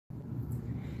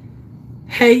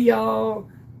Hey y'all,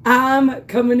 I'm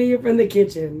coming to you from the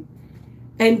kitchen,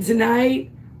 and tonight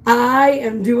I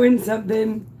am doing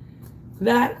something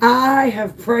that I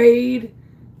have prayed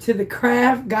to the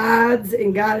craft gods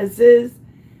and goddesses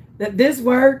that this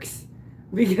works,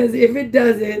 because if it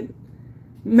doesn't,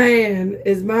 man,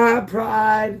 is my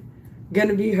pride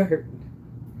gonna be hurt.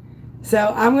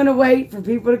 So I'm gonna wait for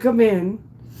people to come in.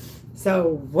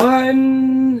 So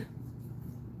 1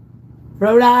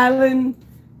 Rhode Island,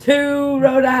 2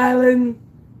 Rhode Island,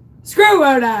 screw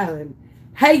Rhode Island.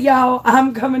 Hey y'all,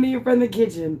 I'm coming to you from the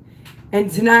kitchen.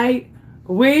 And tonight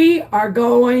we are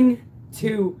going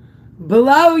to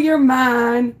blow your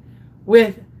mind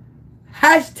with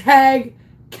hashtag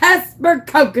Casper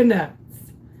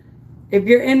Coconuts. If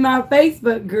you're in my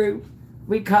Facebook group,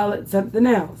 we call it something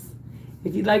else.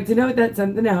 If you'd like to know what that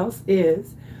something else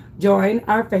is, join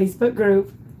our Facebook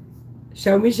group,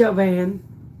 Show Me Chauvin,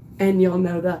 and you'll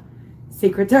know the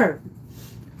secret term.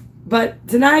 But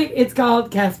tonight it's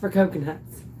called Casper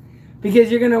Coconuts,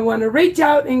 because you're going to want to reach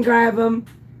out and grab them,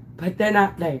 but they're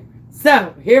not there.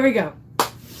 So here we go.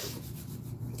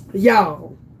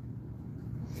 Y'all,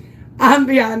 I'm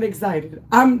beyond excited.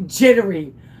 I'm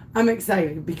jittery. I'm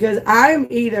excited because I'm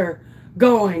either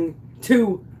going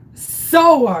to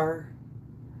soar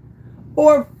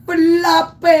or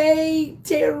floppy,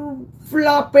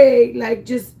 floppy, like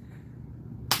just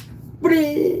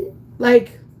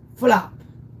like flop.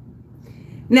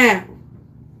 Now,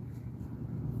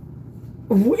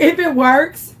 if it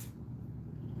works,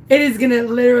 it is gonna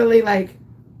literally like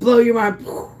blow your mind.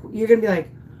 You're gonna be like,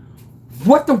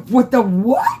 what the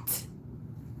what?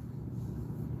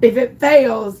 If it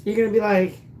fails, you're gonna be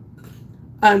like,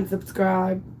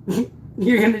 unsubscribe.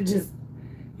 You're gonna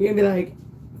be like,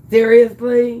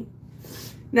 seriously?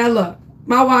 Now look,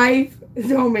 my wife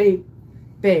told me,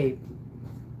 babe,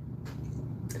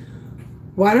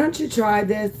 why don't you try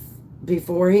this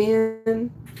beforehand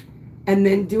and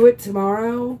then do it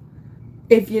tomorrow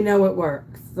if you know it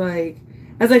works? Like,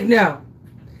 I was like, no.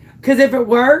 Because if it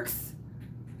works,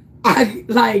 I'm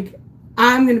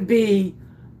going to be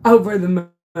over the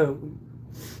moon.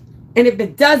 And if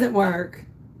it doesn't work,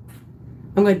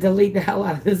 I'm going to delete the hell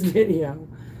out of this video.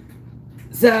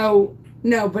 So,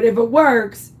 no, but if it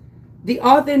works, the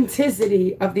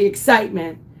authenticity of the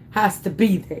excitement has to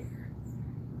be there.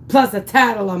 Plus a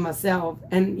tattle on myself,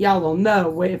 and y'all will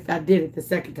know if I did it the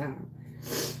second time.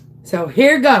 So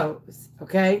here goes,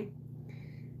 okay?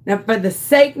 Now for the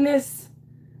sakeness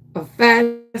of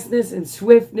fastness and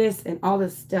swiftness and all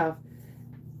this stuff,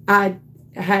 I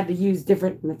had to use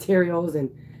different materials, and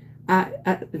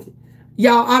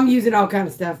y'all, I'm using all kind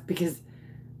of stuff because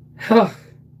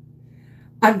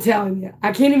I'm telling you,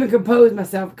 I can't even compose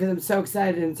myself because I'm so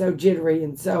excited and so jittery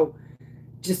and so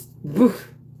just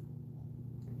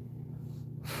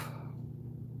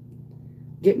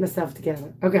get myself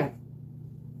together. Okay.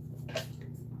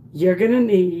 You're going to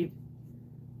need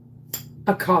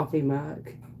a coffee mug.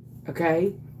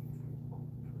 Okay?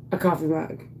 A coffee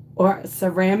mug. Or a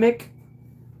ceramic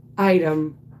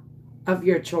item of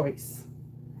your choice.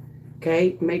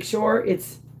 Okay? Make sure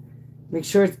it's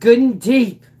good and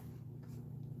deep.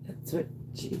 That's what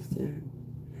she's doing.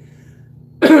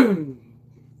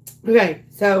 Okay,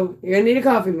 so you're going to need a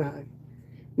coffee mug.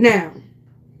 Now,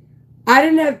 I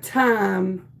didn't have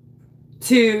time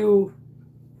to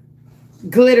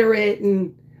glitter it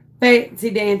and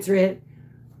fancy dancer it,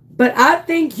 but I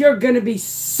think you're going to be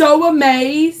so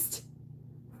amazed,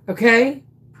 okay,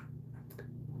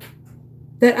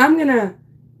 that I'm going to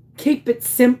keep it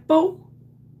simple,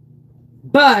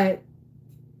 but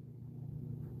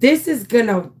this is going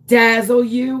to dazzle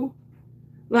you.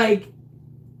 Like,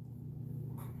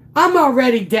 I'm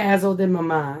already dazzled in my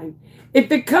mind. If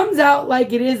it comes out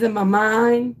like it is in my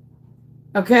mind,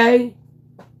 okay,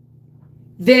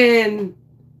 then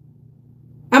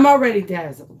I'm already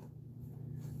dazzled.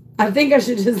 I think I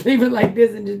should just leave it like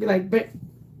this and just be like,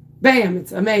 bam,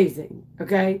 it's amazing,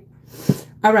 okay?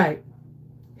 All right,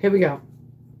 here we go.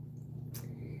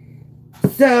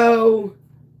 So,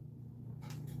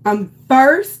 I'm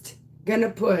first going to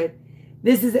put,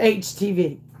 this is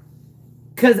HTV,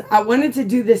 because I wanted to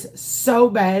do this so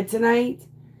bad tonight.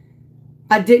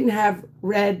 I didn't have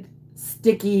red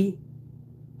sticky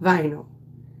vinyl.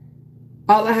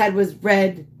 All I had was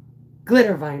red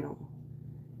glitter vinyl.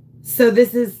 So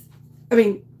this is,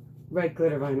 red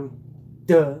glitter vinyl.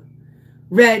 Duh.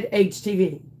 Red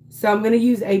HTV. So I'm going to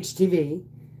use HTV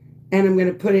and I'm going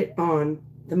to put it on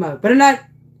the mug. But I'm not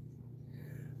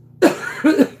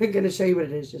going to show you what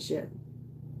it is just yet.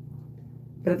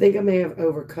 But I think I may have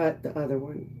overcut the other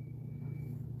one.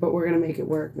 But we're going to make it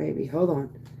work maybe. Hold on.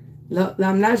 Look,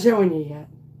 I'm not showing you yet.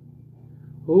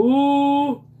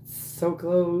 Ooh, so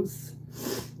close.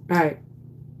 All right.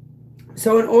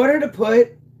 So in order to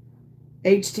put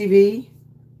HTV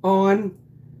on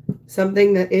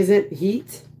something that isn't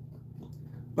heat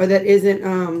or that isn't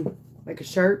like a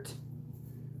shirt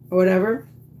or whatever,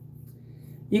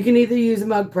 you can either use a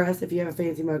mug press if you have a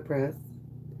fancy mug press.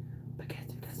 But guess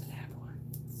who doesn't have one?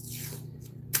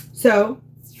 So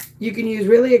you can use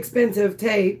really expensive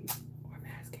tape or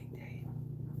masking tape.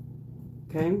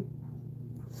 Okay?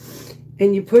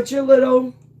 And you put your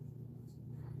little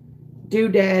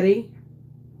doodaddy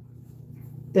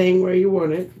thing where you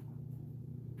want it,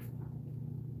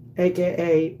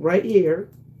 aka right here.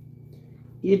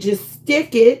 You just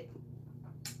stick it,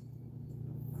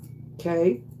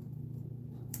 okay?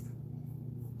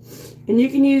 And you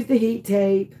can use the heat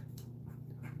tape,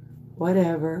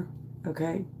 whatever,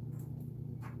 okay?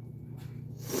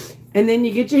 And then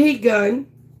you get your heat gun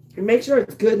and make sure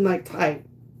it's good and like tight.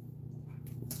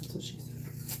 That's what she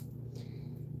said.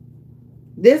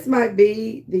 This might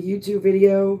be the YouTube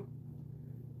video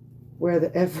where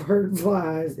the F word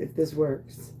flies if this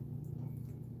works.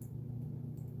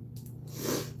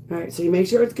 Alright, so you make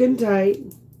sure it's good and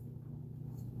tight.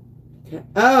 Okay.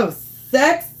 Oh,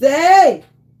 sexy!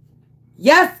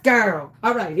 Yes, girl!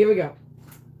 Alright, here we go.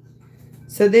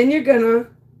 So then you're gonna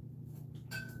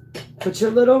put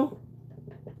your little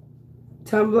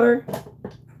tumbler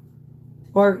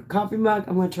or coffee mug.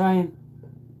 I'm gonna try and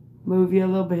move you a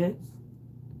little bit.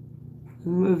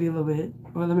 Move you a little bit.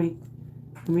 Or let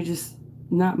me just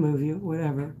not move you.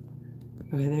 Whatever.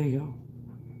 Okay, there you go.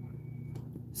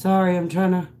 Sorry, I'm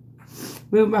trying to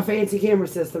move my fancy camera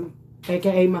system,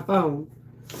 aka my phone.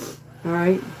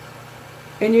 Alright.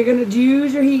 And you're going to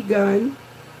use your heat gun.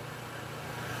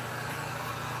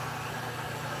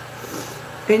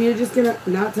 And you're just going to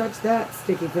not touch that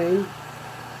sticky thing.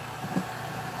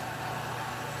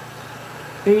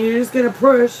 And you're just going to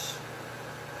push.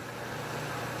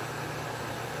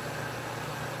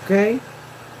 Okay?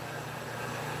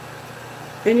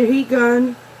 And your heat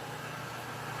gun,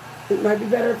 it might be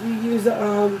better if you use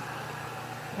a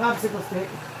popsicle stick.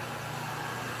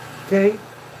 Okay?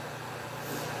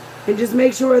 And just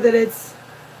make sure that it's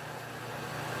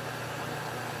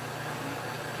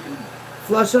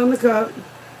flush on the cup.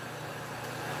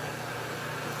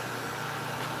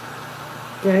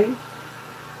 Okay?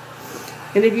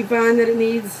 And if you find that it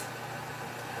needs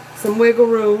some wiggle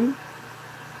room,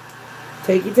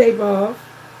 take your tape off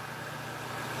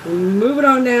and move it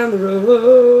on down the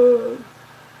road.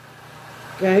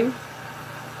 Okay?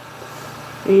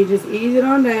 And you just ease it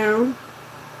on down.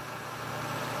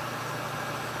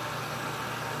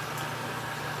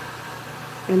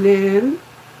 And then,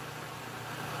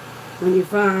 when you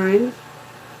find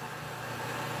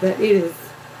that it is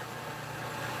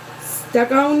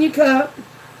stuck on your cup,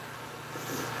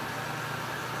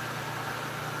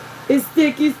 it's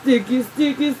sticky, sticky,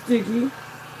 sticky, sticky.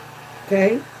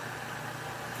 Okay?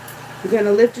 You're going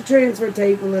to lift your transfer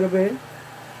tape a little bit.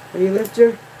 Or you lift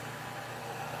it.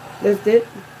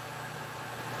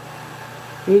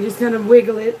 And you just kind of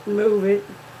wiggle it and move it.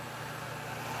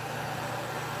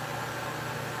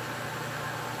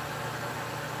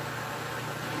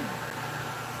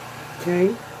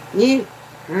 Okay. Yeah.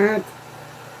 Hot.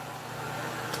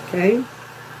 Okay.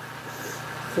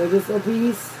 So this little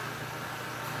piece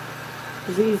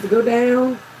just needs to go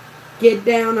down. Get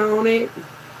down on it.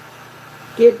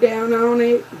 Get down on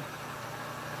it.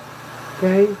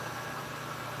 Okay.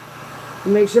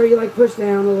 And make sure you like push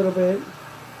down a little bit.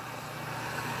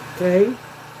 Okay.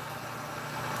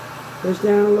 Push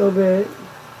down a little bit.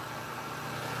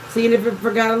 See, and if it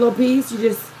forgot a little piece, you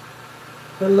just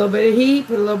put a little bit of heat,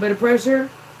 put a little bit of pressure.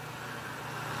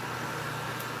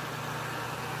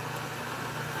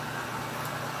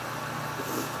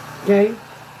 Okay.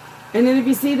 And then if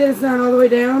you see that it's not all the way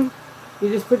down, you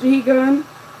just put your heat gun,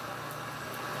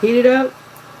 heat it up,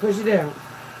 push it down.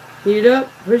 Heat it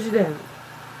up, push it down.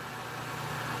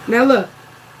 Now look,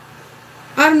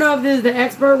 I don't know if this is the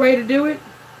expert way to do it,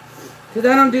 because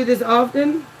I don't do this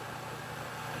often,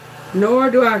 nor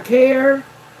do I care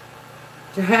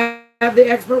to have the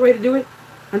expert way to do it.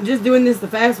 I'm just doing this the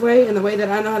fast way and the way that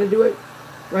I know how to do it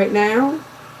right now,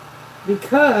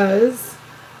 because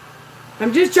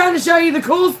I'm just trying to show you the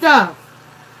cool stuff.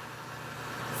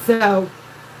 So,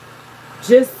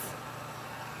 just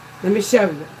let me show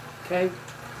you, okay?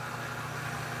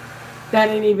 That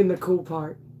ain't even the cool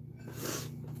part.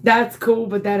 That's cool,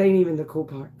 but that ain't even the cool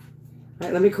part. All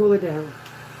right, let me cool it down.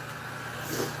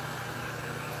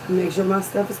 Make sure my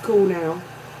stuff is cool now.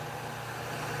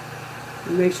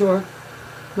 Make sure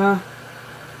my...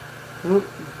 Oh.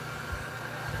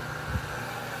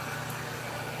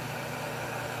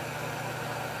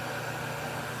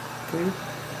 Okay.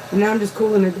 And now I'm just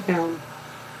cooling it down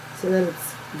so that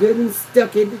it's good and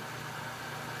stuck in.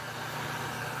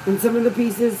 And some of the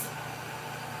pieces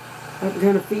I can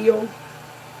kind of feel.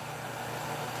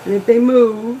 And if they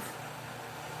move,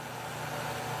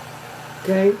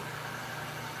 okay,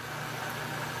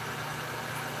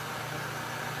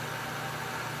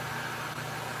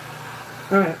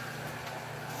 all right.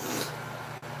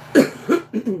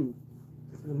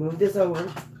 I'll move this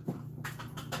over.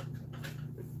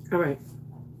 All right.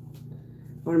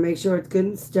 I want to make sure it's good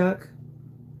and stuck.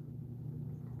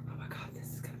 Oh my God,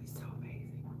 this is going to be so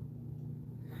amazing.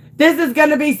 This is going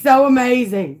to be so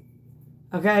amazing.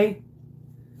 Okay?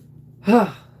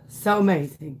 So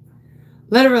amazing.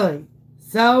 Literally.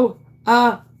 So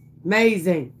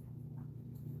amazing.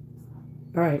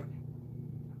 All right.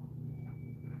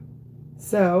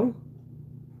 So,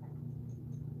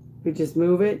 we just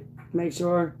move it. Make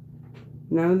sure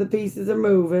none of the pieces are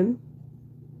moving.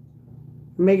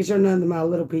 Making sure none of my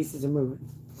little pieces are moving.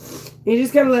 You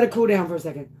just gotta let it cool down for a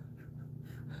second.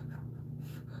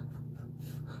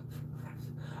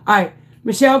 Alright,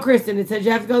 Michelle Kristen, it says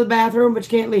you have to go to the bathroom,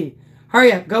 but you can't leave.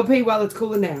 Hurry up, go pee while it's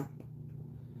cooling down.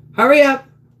 Hurry up.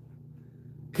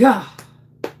 God.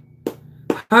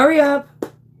 Hurry up.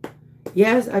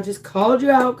 Yes, I just called you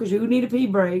out because you need a pee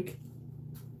break.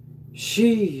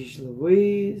 Sheesh,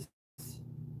 Louise.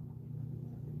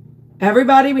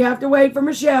 Everybody, we have to wait for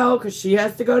Michelle because she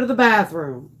has to go to the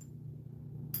bathroom.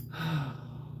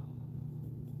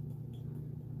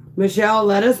 Michelle,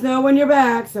 let us know when you're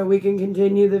back so we can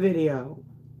continue the video.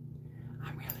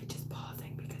 I'm really just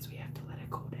pausing because we have to let it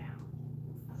cool down.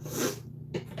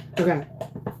 Okay.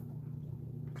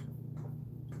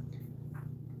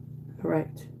 All right.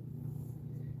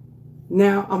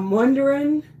 Now, I'm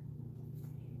wondering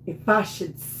if I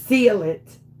should seal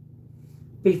it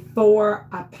before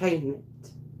I paint it.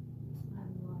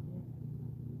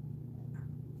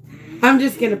 I'm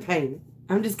just going to paint it.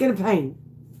 I'm just going to paint it.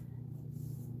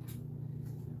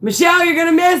 Michelle, you're going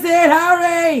to miss it.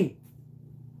 Hurry!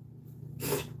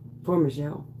 Poor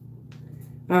Michelle.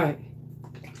 All right.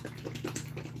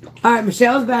 All right,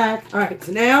 Michelle's back. All right,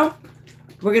 so now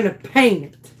we're going to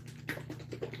paint it.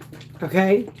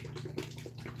 Okay?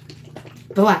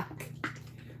 Black.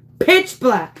 Pitch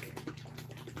black.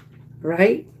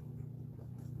 Right?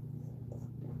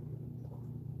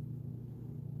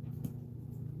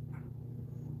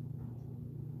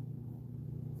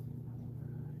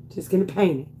 Just going to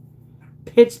paint it.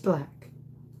 Pitch black.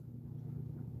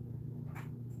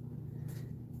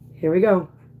 Here we go.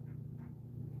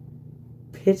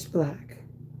 Pitch black.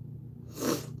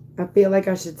 I feel like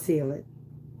I should seal it.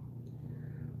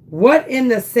 What in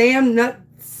the Sam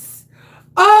nuts?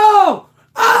 Oh!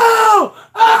 Oh!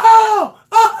 Oh!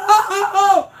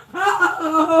 Oh!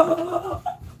 Oh!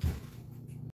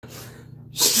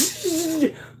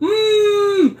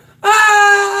 Mmm! Ah!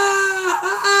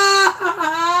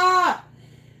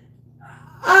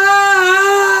 Ah!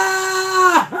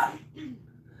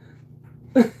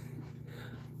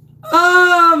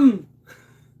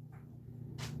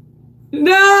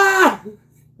 Nah!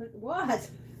 What?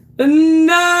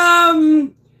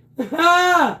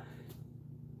 Ah!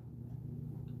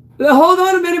 Hold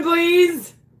on a minute,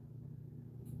 please.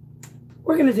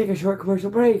 We're going to take a short commercial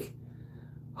break.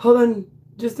 Hold on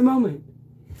just a moment.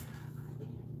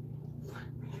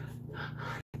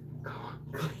 Go on,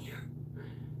 clear.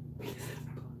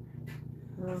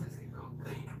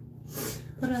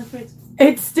 Put it on the fridge.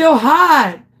 It's still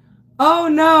hot. Oh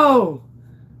no.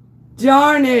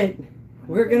 Darn it.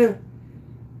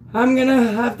 I'm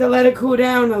gonna have to let it cool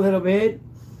down a little bit.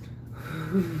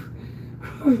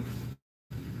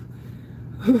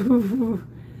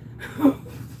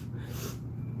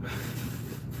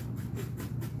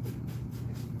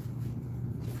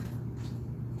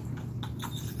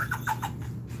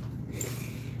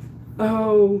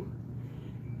 Oh,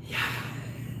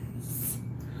 yes.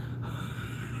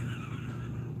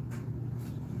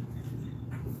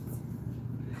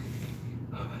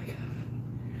 Oh my God.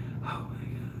 Oh my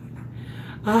God.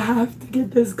 I have to get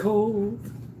this cold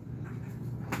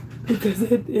because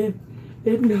it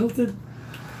melted.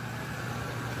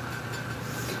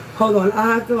 Hold on,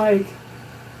 I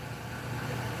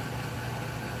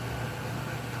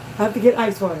have to get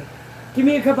ice water. Give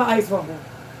me a cup of ice water.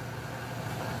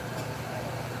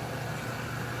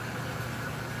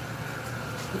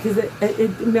 Because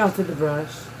it melted the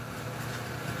brush.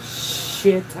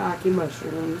 Shiitake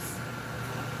mushrooms.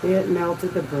 It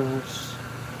melted the brush.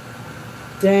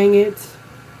 Dang it.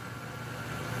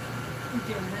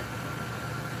 Damn it.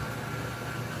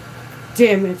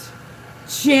 Damn it.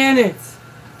 Janet.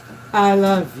 I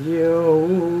love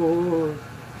you.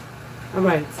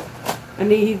 Alright. I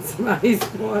need some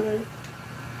ice water.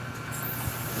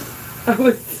 I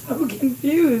was so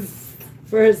confused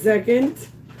for a second.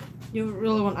 You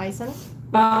really want ice in it?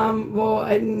 Well,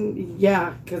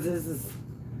 yeah, because this is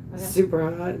super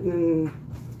hot and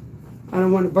I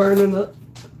don't want to burn in the...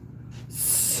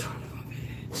 Son of a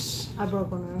bitch. I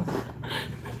broke one now.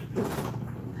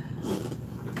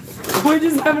 We're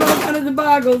just having all kind of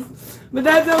debacles. But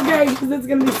that's okay, because it's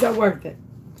going to be so worth it.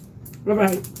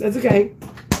 Alright, that's okay.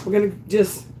 We're going to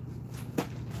just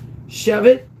shove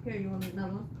it. Here, you want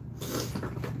another one?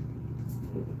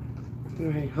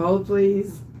 Alright, hold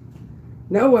please.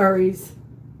 No worries.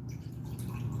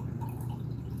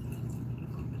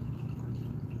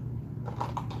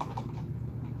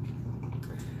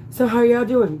 So how y'all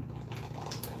doing?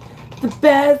 The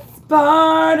best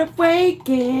part of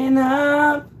waking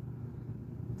up.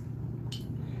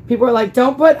 People are like,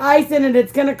 don't put ice in it,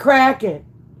 it's gonna crack it.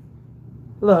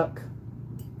 Look,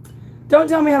 don't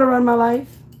tell me how to run my life.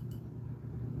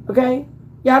 Okay?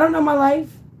 Yeah, I don't know my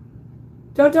life.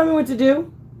 Don't tell me what to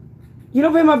do. You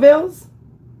don't pay my bills.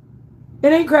 It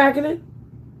ain't cracking it.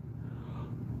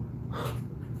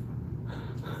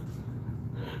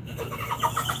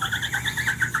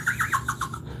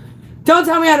 Don't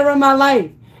tell me how to run my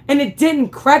life. And it didn't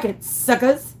crack it,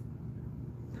 suckers.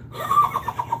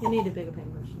 You need a bigger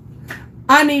paintbrush.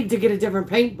 I need to get a different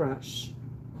paintbrush.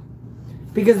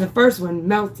 Because the first one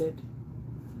melted.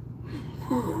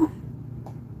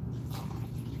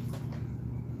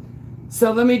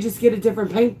 So let me just get a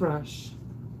different paintbrush.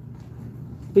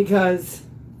 Because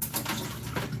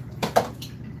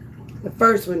the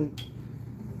first one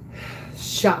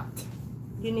shot.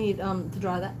 You need to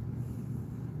dry that.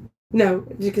 No,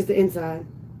 just because the inside.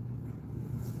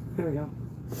 There we go.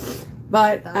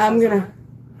 But That I'm was gonna,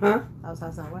 huh?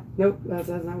 Outside's not wet, Nope, that's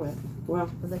not wet.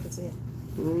 Well, but they can see it.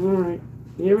 all right,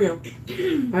 here we go.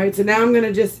 All right, so now I'm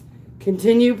gonna just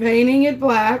continue painting it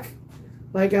black,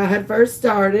 like I had first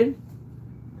started.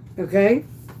 Okay.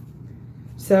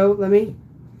 So let me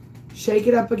shake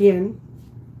it up again.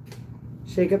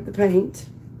 Shake up the paint.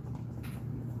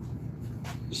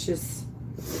 It's just,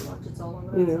 Watch, it's all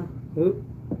over. you know, oop.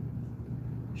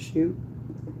 Shoot.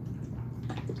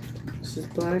 This is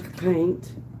black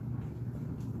paint.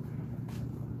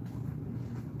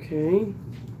 Okay.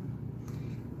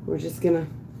 We're just gonna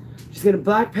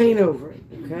black paint over it,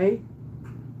 okay?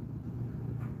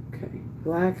 Okay.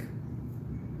 Black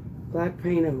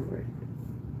paint over it.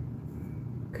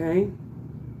 Okay?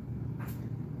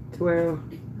 To where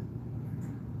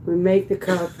we make the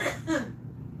cup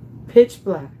pitch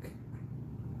black.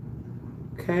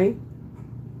 Okay?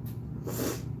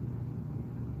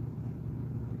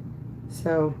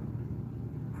 So,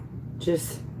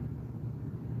 just,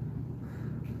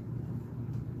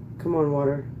 come on,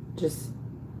 water. Just,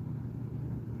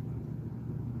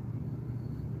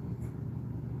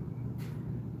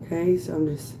 okay, so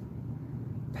I'm just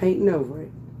painting over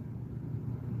it.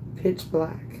 Pitch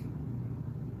black.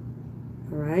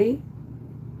 Alright?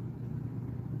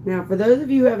 Now, for those of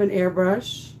you who have an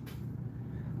airbrush,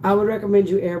 I would recommend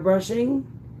you airbrushing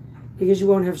because you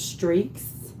won't have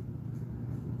streaks.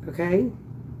 Okay?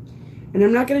 And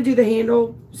I'm not going to do the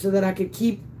handle so that I could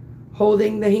keep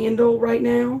holding the handle right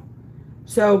now.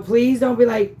 So please don't be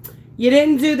like, you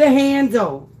didn't do the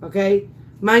handle. Okay?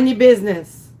 Mind your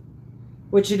business.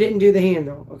 Which you didn't do the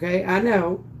handle. Okay? I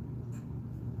know.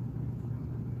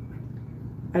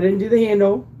 I didn't do the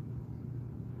handle.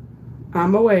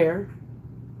 I'm aware.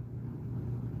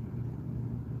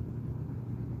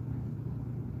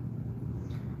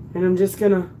 And I'm just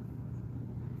going to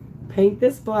paint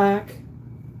this black.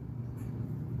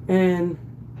 And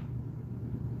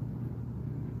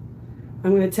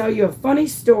I'm going to tell you a funny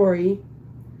story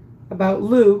about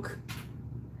Luke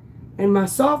and my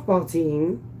softball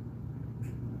team.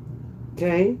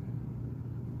 Okay?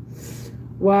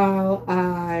 While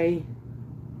I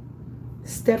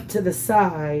step to the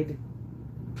side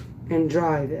and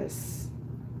dry this.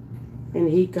 And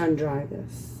heat gun dry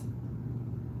this.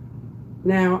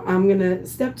 Now, I'm going to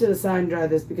step to the side and dry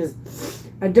this because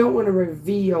I don't want to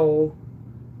reveal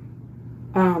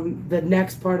the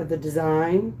next part of the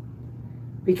design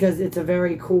because it's a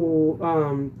very cool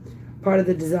part of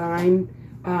the design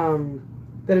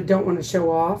that I don't want to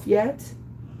show off yet.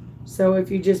 So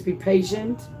if you just be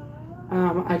patient,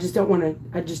 I just don't want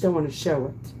to show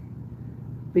it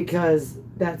because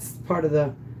that's part of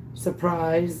the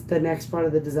surprise, the next part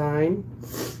of the design.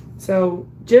 So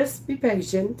just be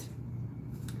patient.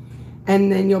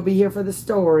 And then you'll be here for the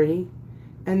story.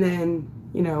 And then,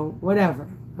 you know, whatever.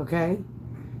 Okay?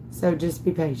 So just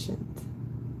be patient.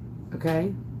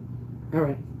 Okay?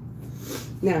 Alright.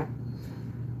 Now,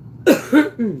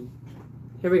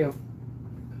 Here we go.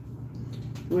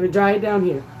 I'm going to dry it down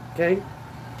here, okay?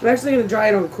 I'm actually going to dry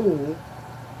it on cool.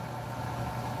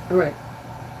 Alright.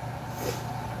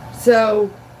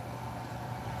 So,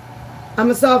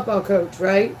 I'm a softball coach,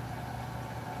 right?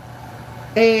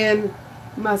 And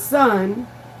my son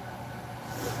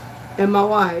and my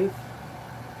wife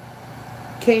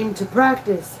came to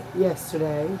practice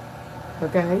yesterday,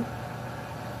 okay?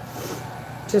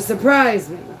 To surprise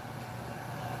me.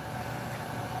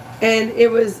 And it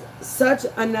was such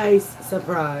a nice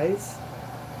surprise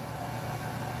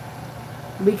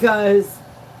because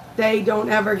they don't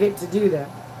ever get to do that.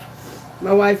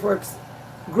 My wife works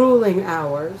grueling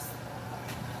hours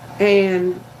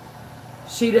and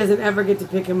she doesn't ever get to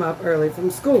pick him up early from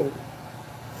school.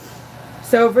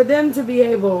 So for them to be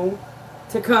able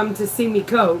to come to see me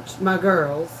coach my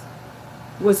girls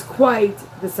was quite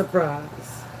the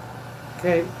surprise.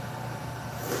 Okay?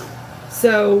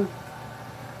 So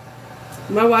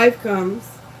my wife comes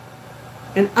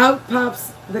and out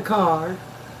pops the car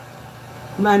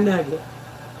my Nugget.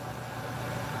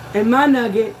 And my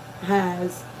Nugget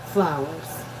has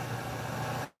flowers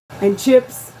and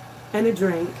chips and a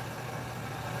drink.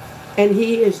 And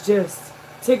he is just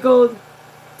tickled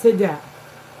to death.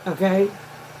 Okay?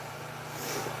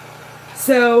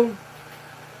 So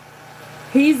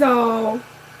he's all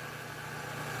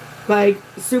like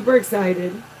super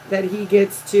excited that he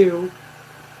gets to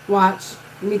watch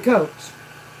me coach.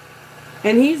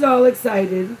 And he's all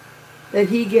excited that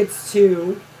he gets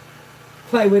to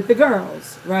play with the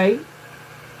girls, right?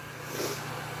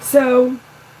 So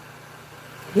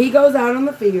he goes out on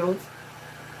the field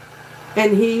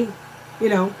and he,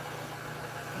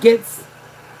 gets,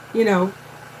 the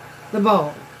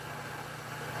ball.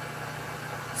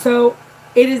 So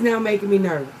it is now making me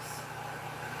nervous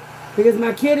because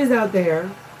my kid is out there,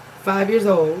 5 years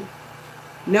old,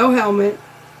 no helmet,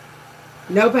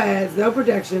 no pads, no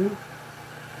protection.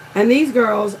 And these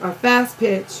girls are fast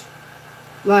pitch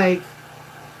like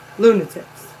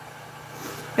lunatics.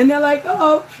 And they're like,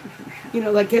 oh,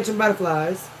 like catching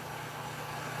butterflies.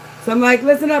 So I'm like,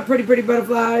 listen up, pretty, pretty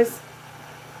butterflies.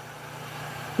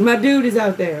 My dude is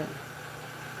out there.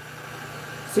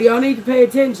 So y'all need to pay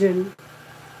attention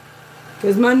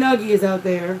because my Nuggie is out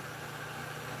there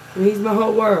and he's my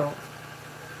whole world.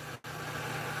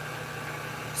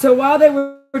 So while they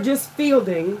were just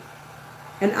fielding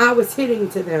and I was hitting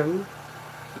to them,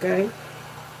 okay?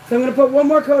 So I'm going to put one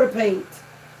more coat of paint.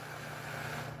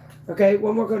 Okay,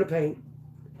 one more coat of paint.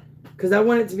 Because I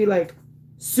want it to be like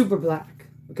super black.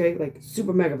 Okay, like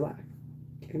super mega black.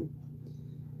 Okay.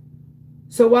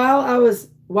 So while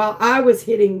I was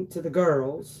hitting to the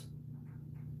girls,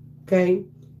 okay,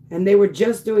 and they were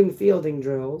just doing fielding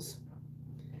drills,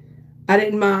 I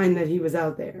didn't mind that he was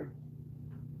out there.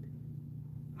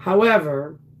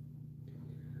 However,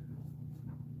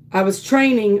 I was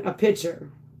training a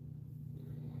pitcher,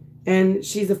 and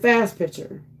she's a fast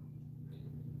pitcher.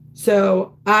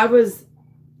 So I was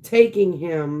taking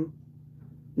him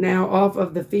now off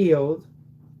of the field,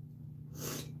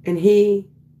 and he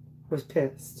was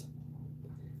pissed.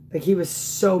 Like, he was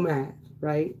so mad,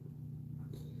 right?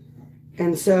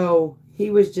 And so he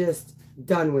was just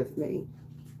done with me.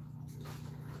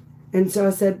 And so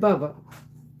I said, Bubba,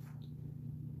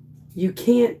 you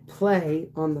can't play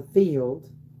on the field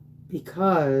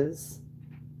because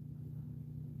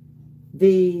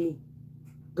the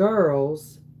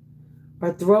girls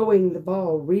are throwing the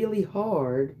ball really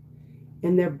hard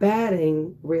and they're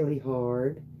batting really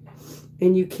hard,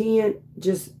 and you can't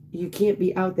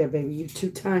be out there, baby. You're too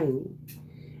tiny.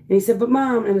 And he said, but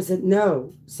Mom, and I said,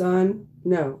 no, son,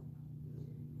 no.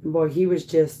 And boy, he was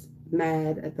just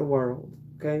mad at the world,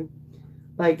 okay?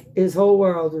 Like, his whole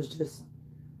world was just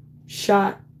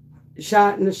shot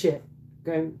in the shit,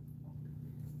 okay?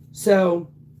 So,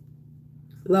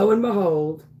 lo and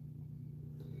behold,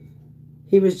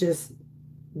 he was just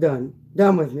done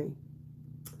with me.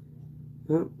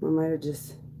 Well, I might have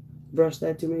just brushed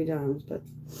that too many times, but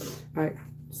all right,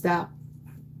 stop.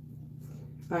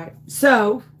 All right,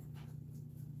 so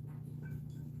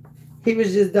he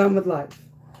was just done with life.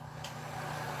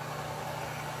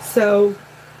 So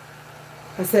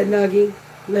I said, Nuggie,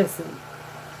 listen.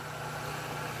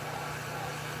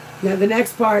 Now the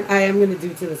next part I am going to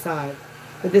do to the side,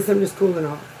 but this I'm just cooling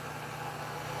off.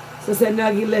 So I said,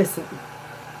 Nuggie, listen.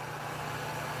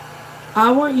 I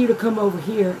want you to come over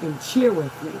here and cheer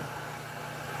with me.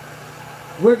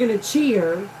 We're going to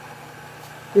cheer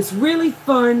this really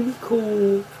fun,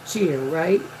 cool cheer,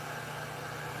 right?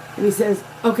 And he says,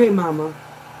 okay, Mama.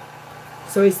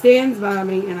 So he stands by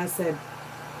me and I said,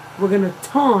 we're going to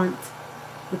taunt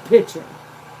the pitcher.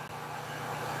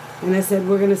 And I said,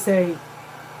 we're going to say,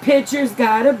 pitcher's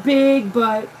got a big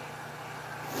butt.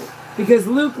 Because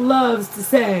Luke loves to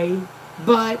say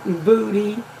butt and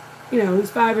booty. You know,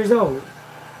 he's 5 years old.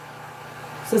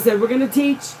 So I said, we're going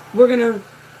to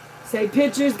say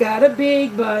pitcher's got a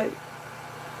big butt.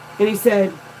 And he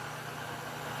said,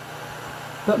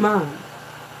 but Mom,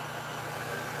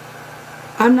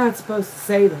 I'm not supposed to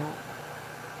say that.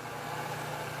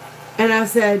 And I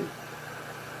said,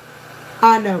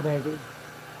 I know, baby.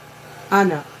 I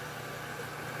know.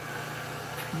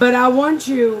 But I want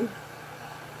you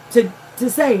to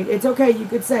say it. It's okay. You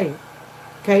could say it.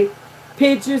 Okay?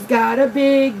 Pitcher's got a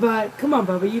big butt. Come on,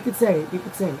 Bubba. You could say it. You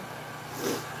could say it.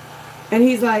 And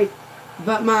he's like,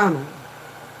 but Mama,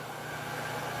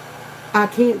 I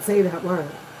can't say that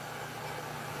word.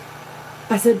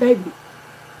 I said, baby,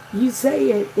 you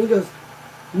say it. He goes,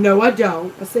 no, I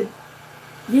don't. I said,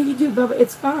 yeah, you do, Bubba.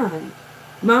 It's fine.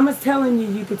 Mama's telling you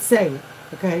you could say it.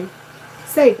 Okay?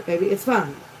 Say it, baby. It's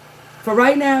fine. For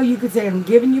right now, you could say it. I'm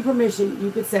giving you permission.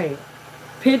 You could say it.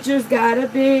 Pitcher's got a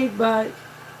big butt.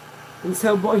 And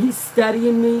so, boy, he's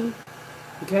studying me.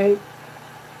 Okay?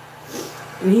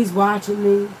 And he's watching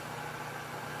me.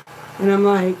 And I'm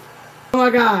like, oh, my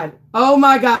God. Oh,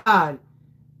 my God.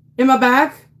 Am I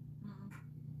back?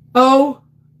 Oh,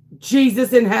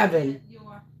 Jesus in heaven. You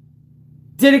are.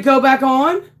 Did it go back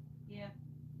on? Yeah.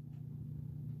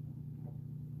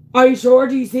 Are you sure?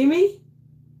 Do you see me?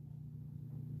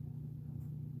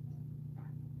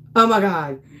 Oh my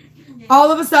God.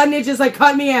 All of a sudden it just like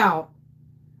cut me out.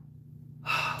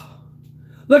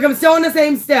 Look, I'm still in the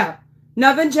same step.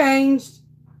 Nothing changed.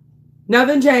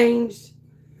 Nothing changed.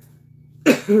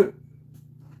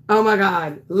 Oh my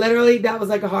God. Literally, that was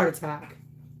like a heart attack.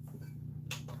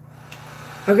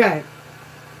 Okay.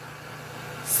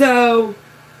 So,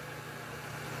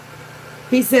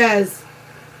 he says,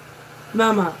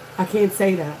 Mama, I can't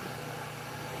say that.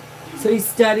 So he's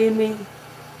studying me.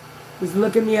 He's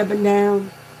looking me up and down.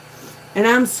 And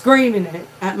I'm screaming it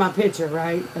at my pitcher,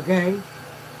 right? Okay?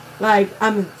 Like,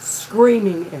 I'm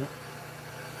screaming it.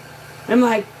 I'm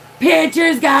like,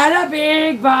 pitcher's got a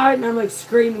big butt. And I'm like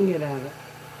screaming it at it.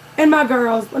 And my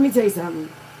girls, let me tell you something.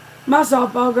 My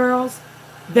softball girls,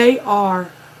 they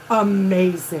are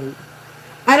amazing.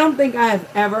 I don't think I have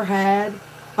ever had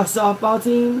a softball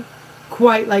team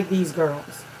quite like these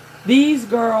girls. These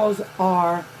girls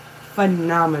are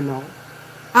phenomenal.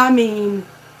 I mean,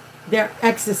 they're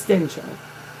existential.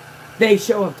 They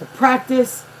show up to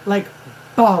practice like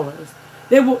ballers.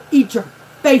 They will eat your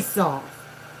face off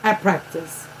at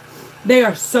practice. They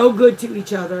are so good to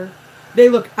each other. They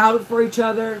look out for each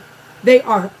other. They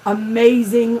are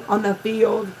amazing on the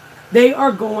field. They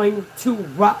are going to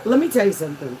rock. Let me tell you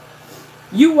something.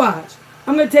 You watch.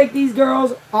 I'm going to take these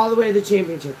girls all the way to the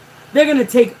championship. They're going to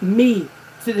take me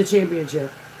to the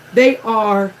championship. They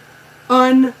are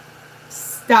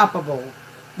unstoppable.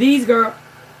 These girls,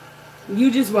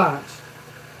 you just watch.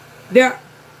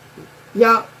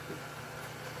 Y'all,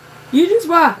 you just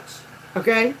watch,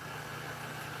 okay?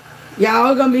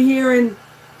 Y'all going to be hearing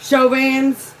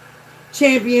Chauvin's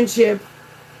championship.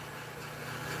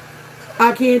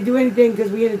 I can't do anything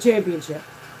because we're in a championship.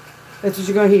 That's what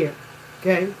you're going to hear,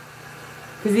 okay?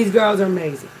 Because these girls are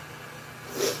amazing.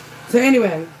 So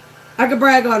anyway, I could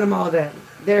brag on them all day.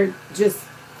 They're just,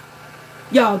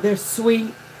 y'all, they're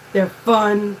sweet. They're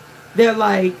fun. They're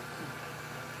like,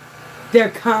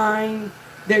 they're kind.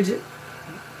 They're just,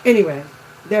 anyway,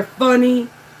 they're funny.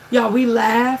 Y'all, we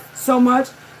laugh so much.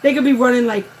 They could be running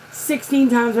like 16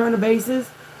 times around the bases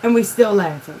and we still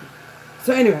laughing.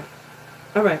 So anyway,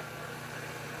 all right.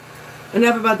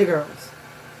 Enough about the girls.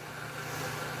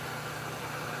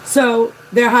 So,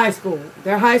 they're high school.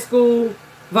 They're high school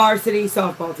varsity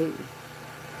softball team.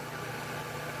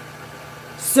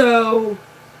 So,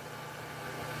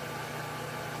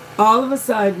 all of a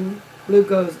sudden, Luke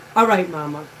goes, all right,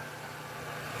 Mama.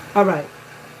 All right.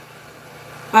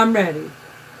 I'm ready.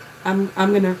 I'm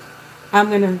gonna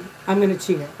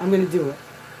cheer. I'm gonna do it.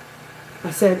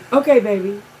 I said, okay,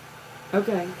 baby.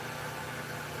 Okay.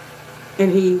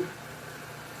 And he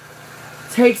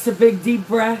takes a big deep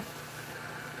breath.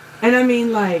 And I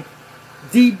mean like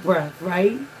deep breath,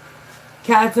 right?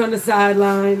 Cat's on the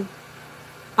sideline.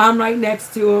 I'm right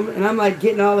next to him and I'm like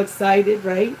getting all excited,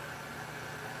 right?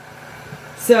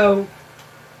 So,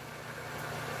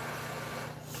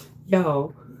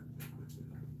 yo,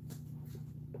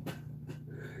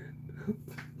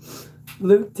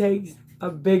 Luke takes a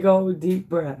big old deep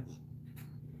breath.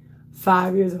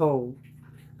 5 years old.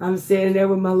 I'm standing there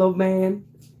with my little man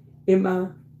in my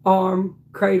arm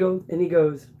cradled and he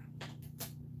goes,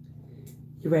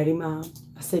 you ready, Mom?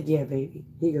 I said, yeah, baby.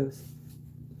 He goes,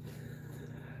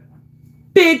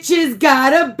 bitches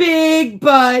got a big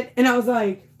butt. And I was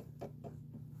like,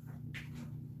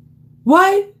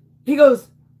 what? He goes,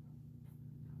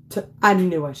 I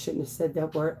knew I shouldn't have said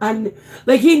that word.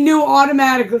 Like he knew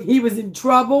automatically he was in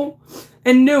trouble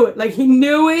and knew it. Like he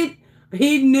knew it.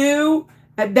 He knew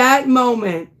at that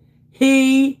moment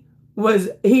he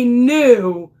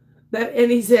knew that,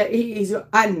 and he said,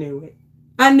 I knew it.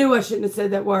 I knew I shouldn't have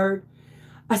said that word.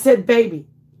 I said, baby,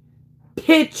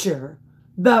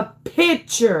 the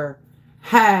pitcher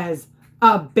has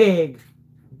a big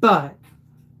butt.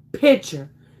 Pitcher.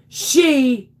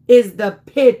 She is the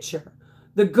pitcher.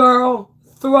 The girl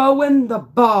throwing the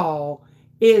ball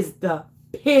is the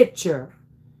pitcher.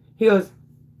 He goes,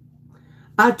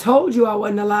 I told you I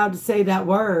wasn't allowed to say that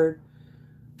word.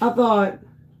 I thought,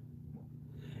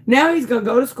 now he's going to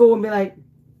go to school and be like,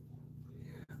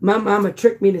 my mama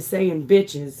tricked me to saying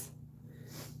bitches.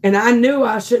 And I knew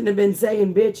I shouldn't have been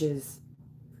saying bitches.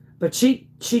 But she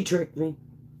tricked me.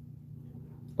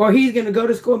 Or he's going to go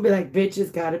to school and be like,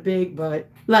 bitches got a big butt.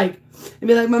 Like, and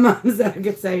be like, my mom said I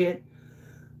could say it.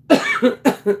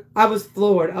 I was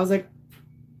floored. I was like,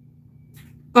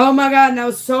 oh my God. And I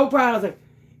was so proud. I was like,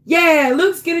 yeah,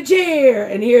 Luke's get a chair.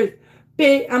 And here's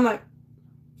big. I'm like,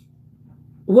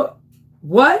 what?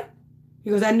 What?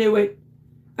 He goes, I knew it.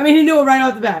 I mean, he knew it right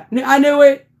off the bat. I knew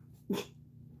it.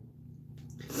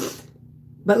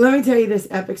 But let me tell you this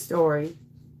epic story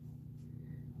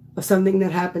of something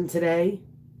that happened today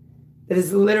that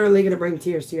is literally going to bring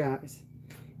tears to your eyes.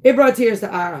 It brought tears to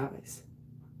our eyes.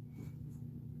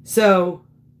 So,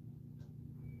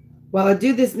 while I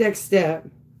do this next step,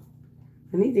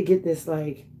 I need to get this,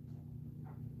 like,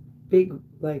 big,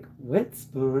 like, wet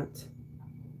spot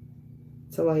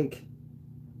to, like,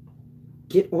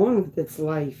 get on with its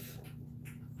life.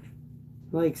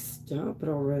 Like, stop it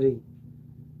already.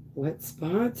 Wet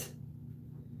spot?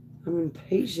 I'm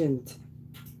impatient.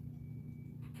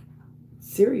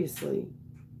 Seriously.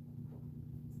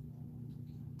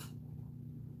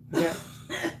 Okay.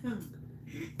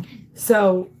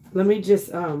 So, let me just,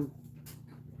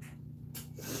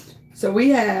 so we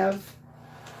have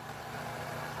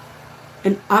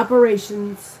an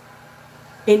operations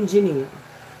engineer.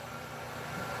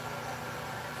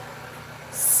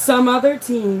 Some other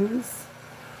teams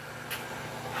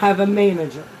have a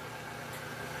manager.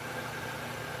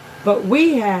 But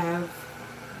we have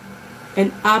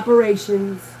an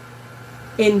operations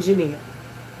engineer.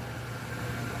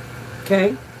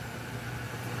 Okay?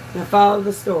 Now follow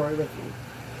the story with me.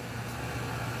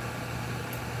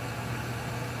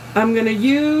 I'm going to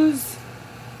use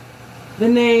the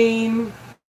name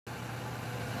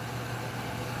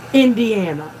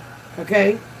Indiana,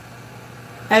 okay,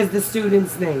 as the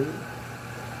student's name,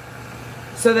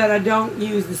 so that I don't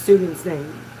use the student's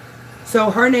name. So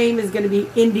her name is going to be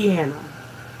Indiana,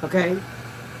 okay?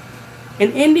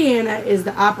 And Indiana is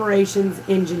the operations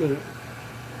engineer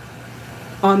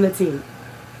on the team.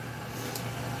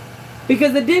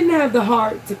 Because it didn't have the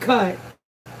heart to cut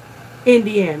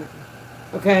Indiana,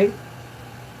 okay?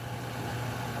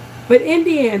 But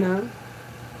Indiana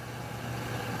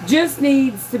just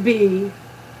needs to be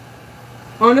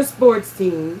on a sports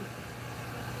team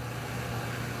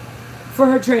for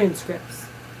her transcripts.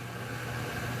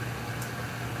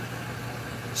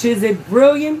 She is a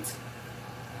brilliant,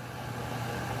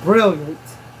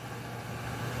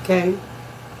 okay,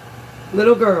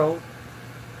 little girl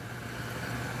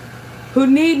who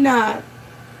need not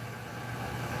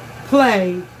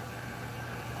play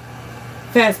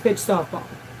fast pitch softball.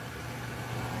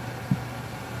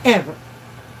 Ever.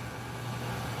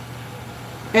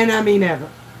 And I mean ever.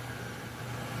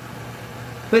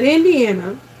 But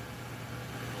Indiana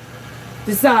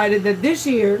decided that this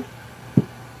year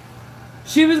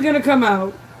she was going to come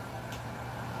out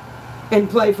and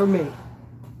play for me.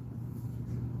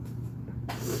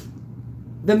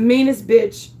 The meanest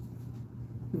bitch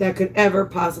that could ever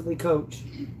possibly coach.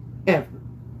 Ever.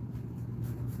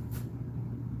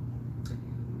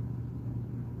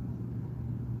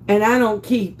 And I don't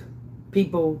keep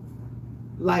people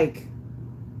like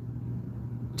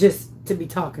just to be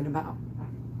talking about.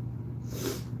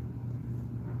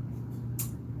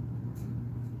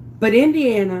 But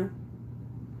Indiana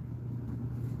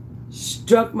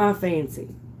struck my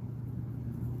fancy.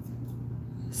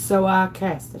 So I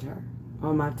casted her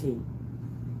on my team.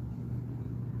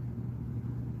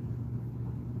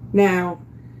 Now,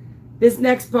 this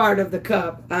next part of the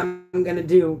cup I'm going to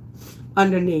do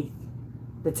underneath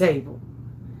the table,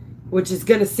 which is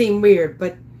going to seem weird,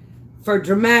 but for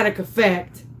dramatic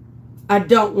effect, I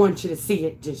don't want you to see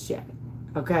it just yet,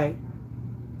 okay?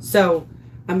 So,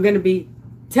 I'm going to be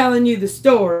telling you the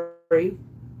story,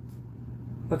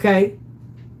 okay?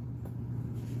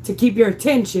 to keep your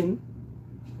attention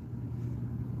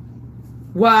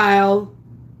while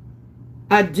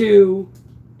I do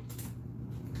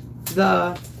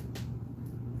the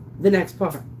next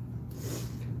part.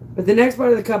 But the next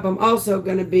part of the cup, I'm also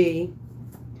going to be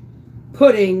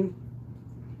putting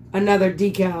another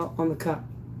decal on the cup,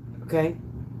 okay?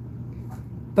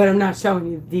 But I'm not showing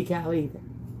you the decal either.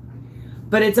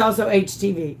 But it's also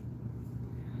HTV.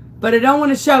 But I don't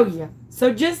want to show you.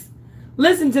 So just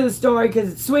listen to the story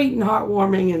because it's sweet and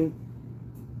heartwarming and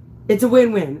it's a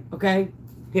win-win, okay?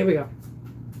 Here we go.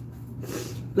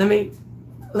 Let me,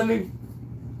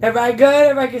 everybody good?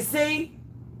 Everybody can see?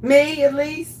 Me, at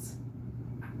least?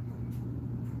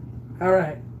 All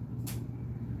right.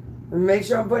 Let me make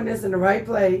sure I'm putting this in the right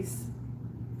place.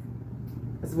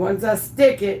 Because once I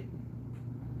stick it,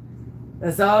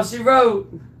 that's all she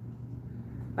wrote.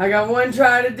 I got one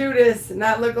try to do this and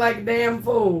not look like a damn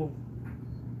fool.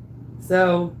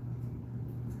 So,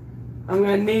 I'm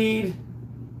going to need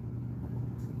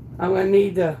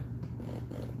to,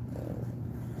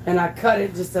 and I cut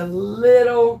it just a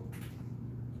little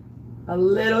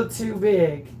too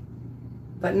big,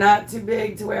 but not too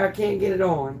big to where I can't get it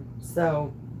on.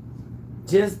 So,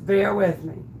 just bear with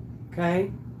me,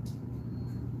 okay?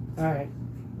 All right.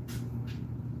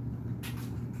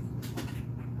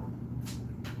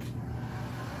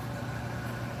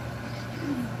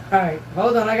 All right,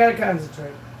 hold on, I gotta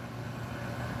concentrate.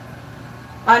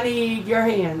 I need your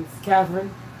hands,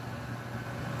 Catherine.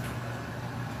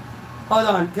 Hold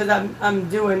on, because I'm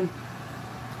doing.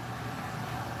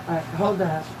 All right, hold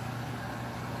that.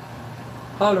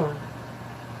 Hold on.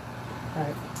 All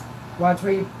right, watch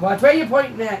where you're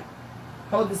pointing at.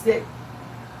 Hold the stick.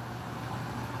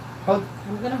 Hold.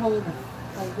 I'm gonna hold it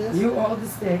like this. You hold the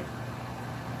stick.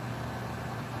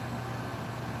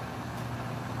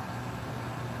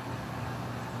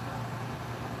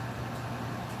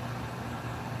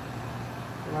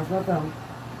 Watch my thumb.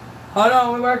 Hold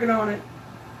on, we're working on it.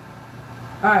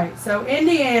 Alright, so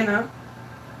Indiana.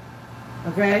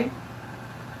 Okay.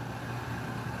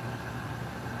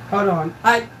 Hold on.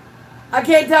 I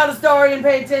can't tell the story and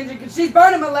pay attention because she's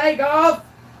burning my leg off.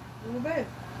 Well, babe,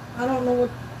 I don't know what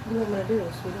you want me to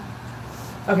do, sweetie.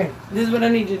 Okay, this is what I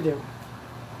need you to do.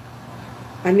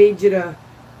 I need you to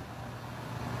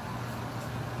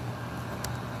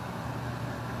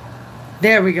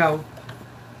there we go.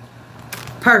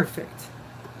 Perfect.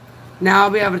 Now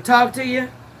I'll be able to talk to you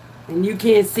and you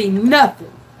can't see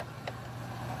nothing.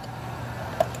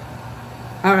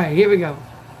 All right, here we go.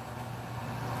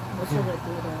 What should I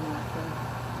do on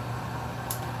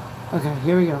that thing? Okay,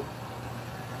 here we go.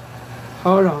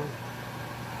 Hold on.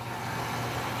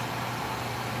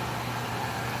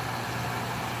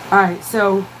 All right,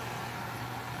 so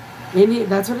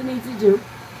that's what it needs to do.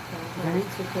 Okay.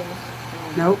 Too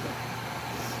close. Nope.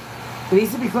 It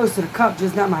needs to be close to the cup,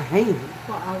 just not my hand.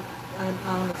 Well, I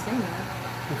understand that.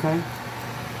 Okay.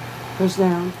 Push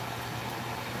down.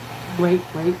 Wait.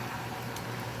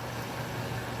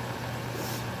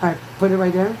 All right, put it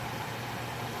right there.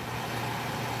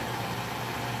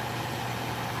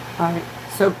 All right,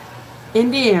 so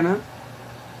Indiana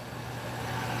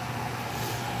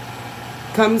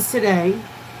comes today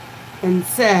and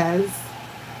says,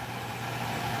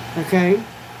 okay,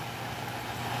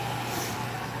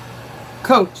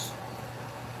 Coach,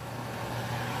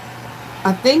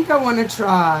 I think I want to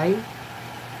try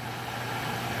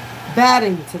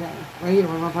batting today. Right here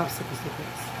where my popsicle stick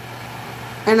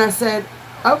is. And I said,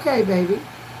 okay, baby.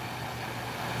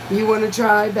 You want to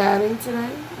try batting today?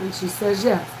 And she says,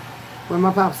 yes. Where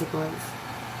my popsicle is.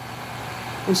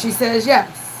 And she says,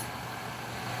 yes.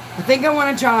 I think I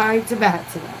want to try to bat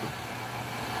today.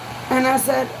 And I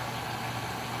said,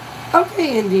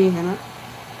 okay, Indiana.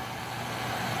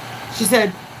 She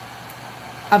said,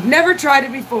 I've never tried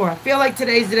it before. I feel like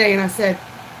today's the day. And I said,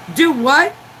 do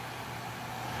what?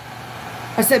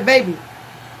 I said, baby,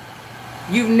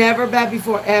 you've never bat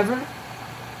before ever?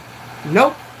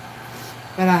 Nope.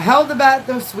 But I held the bat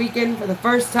this weekend for the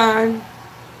first time.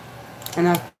 And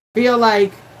I feel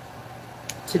like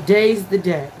today's the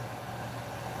day.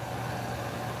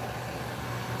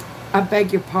 I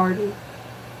beg your pardon.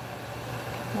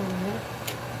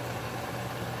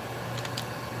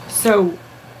 So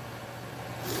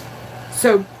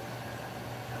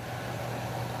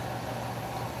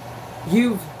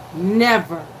you've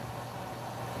never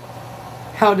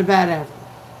held a bat ever.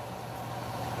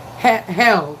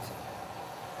 Held.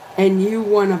 And you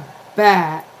want to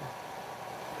bat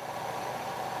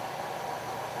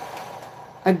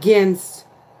against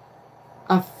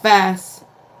a fast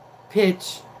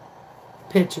pitch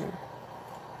pitcher.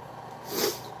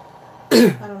 I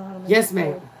don't know how to make Yes, it ma'am.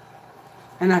 forward.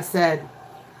 And I said,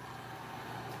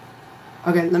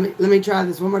 okay, let me try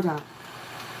this one more time.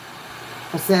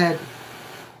 I said,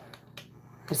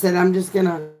 I'm just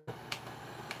gonna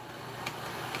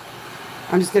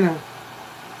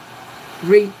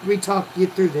re-talk you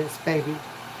through this, baby.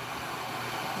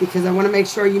 Because I want to make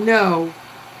sure you know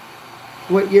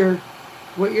what you're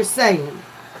saying.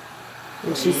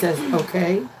 And she says,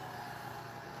 okay.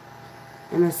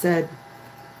 And I said,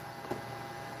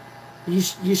 you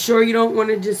sure you don't want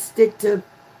to just stick to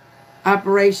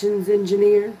operations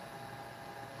engineer?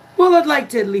 Well, I'd like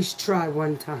to at least try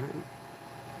one time.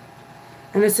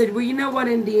 And I said, well, you know what,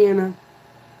 Indiana?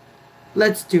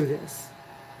 Let's do this.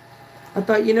 I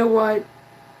thought, you know what?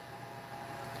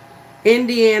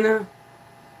 Indiana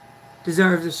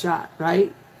deserves a shot,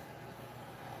 right?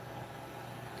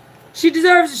 She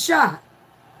deserves a shot.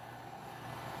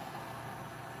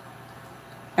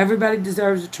 Everybody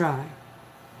deserves a try.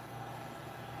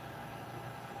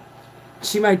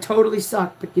 She might totally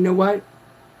suck, but you know what?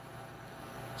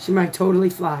 She might totally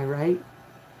fly, right?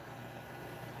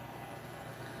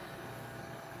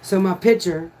 So my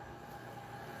pitcher,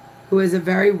 who is a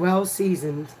very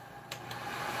well-seasoned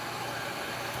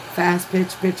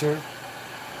fast-pitch pitcher,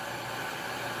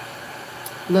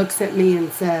 looks at me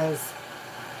and says,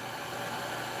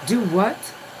 do what?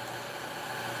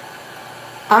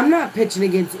 I'm not pitching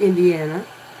against Indiana.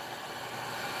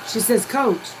 She says,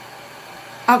 Coach,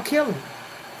 I'll kill him.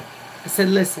 I said,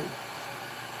 listen,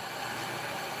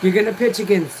 you're going to pitch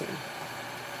against her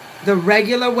the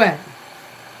regular way.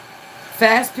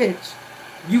 Fast pitch.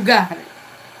 You got it.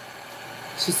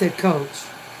 She said, Coach,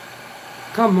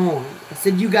 come on. I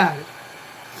said, you got it.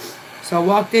 So I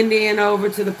walked Indiana over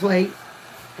to the plate.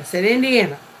 I said,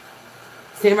 Indiana,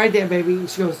 stand right there, baby. And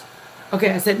she goes,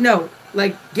 okay. I said, no,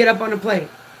 like, get up on the plate.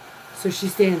 So she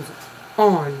stands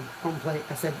on plate.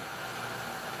 I said,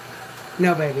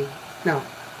 no, baby, no.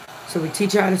 So we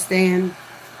teach her how to stand.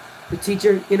 We teach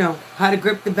her, how to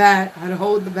grip the bat, how to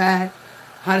hold the bat,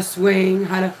 how to swing,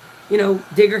 how to,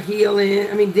 dig her heel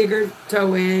in, dig her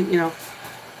toe in,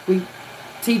 We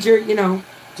teach her,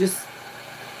 just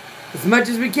as much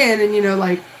as we can in,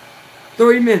 like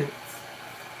 3 minutes.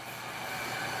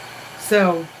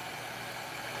 So,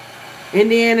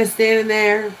 Indiana's standing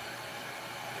there,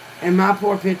 and my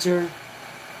poor pitcher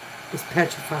is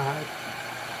petrified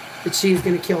that she's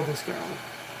going to kill this girl.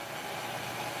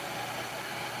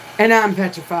 And I'm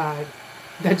petrified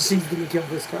that she's going to kill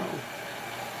this girl.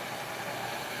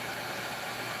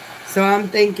 So I'm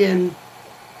thinking,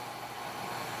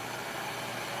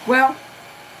 well,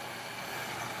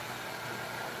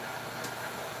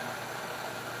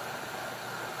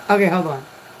 okay, hold on.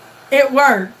 It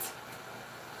worked.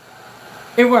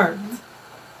 It worked.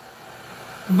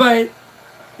 But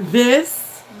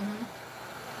this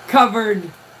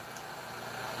covered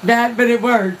that, but it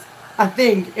worked. I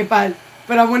think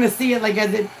but I want to see it like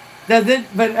as it does it,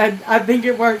 but I think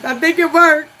it worked. I think it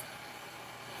worked.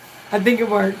 I think it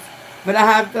worked. But I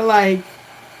have to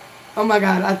oh my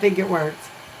God, I think it worked.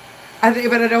 But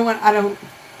I don't.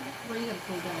 Well, you gotta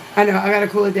cool down. I know, I gotta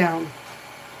cool it down.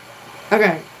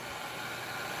 Okay.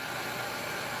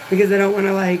 Because I don't want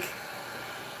to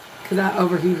because I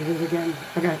overheated it again.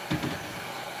 Okay.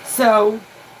 So,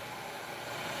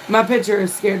 my pitcher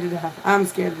is scared to death. I'm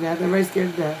scared to death. Everybody's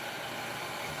scared to death.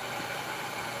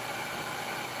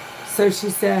 So she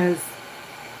says,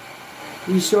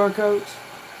 you sure, Coach?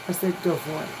 I said, go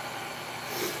for it.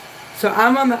 So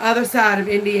I'm on the other side of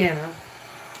Indiana,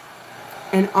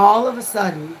 and all of a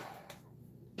sudden,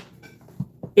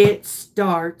 it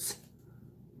starts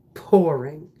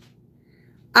pouring.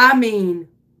 I mean,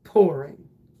 pouring.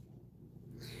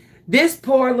 This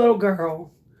poor little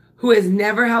girl who has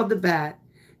never held the bat,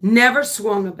 never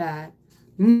swung a bat,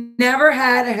 never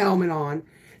had a helmet on,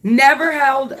 never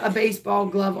held a baseball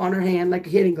glove on her hand like a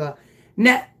hitting glove.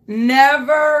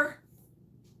 Never.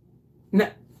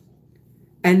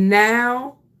 And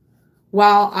now,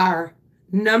 while our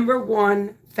number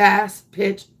one fast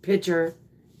pitch pitcher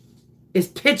is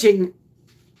pitching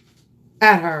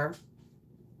at her,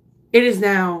 it is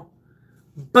now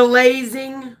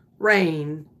blazing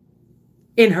rain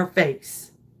in her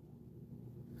face.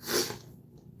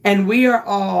 And we are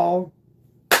all,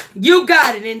 you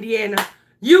got it, Indiana.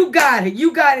 You got it.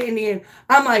 You got it, Indiana.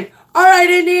 I'm like, all right,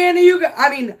 Indiana,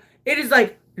 it is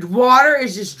like water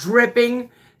is just dripping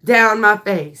down my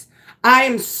face. I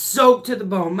am soaked to the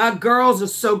bone. My girls are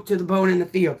soaked to the bone in the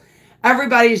field.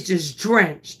 Everybody is just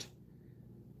drenched.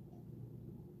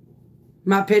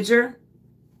 My pitcher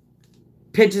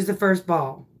pitches the first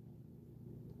ball.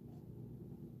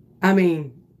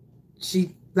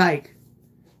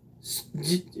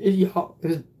 Y'all,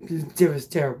 it was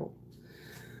terrible.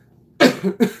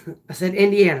 I said,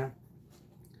 Indiana,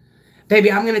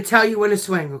 baby, I'm going to tell you when to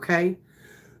swing, okay?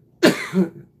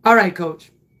 All right,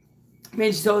 coach.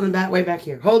 Man, she's holding the bat way back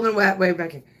here. Holding the bat way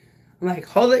back here. I'm like,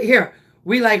 hold it here.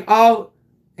 We like all,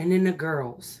 and then the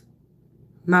girls.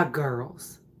 My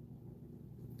girls.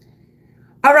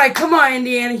 All right, come on,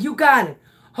 Indiana. You got it.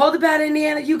 Hold the bat,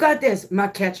 Indiana. You got this. My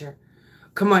catcher.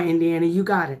 Come on, Indiana. You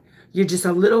got it.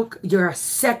 You're a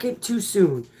second too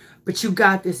soon. But you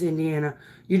got this, Indiana.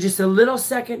 You're just a little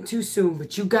second too soon,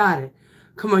 but you got it.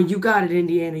 Come on, you got it,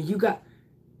 Indiana. You got...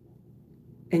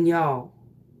 And y'all,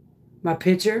 my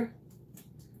pitcher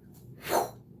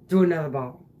threw another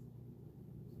ball.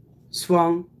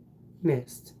 Swung,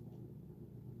 missed.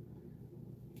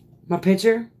 My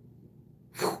pitcher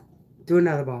threw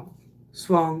another ball.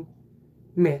 Swung,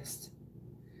 missed.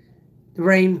 The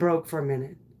rain broke for a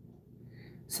minute.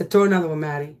 Said, throw another one,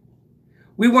 Maddie.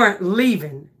 We weren't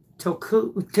leaving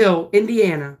till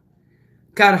Indiana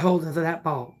got a hold of that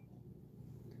ball.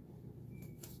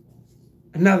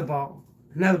 Another ball.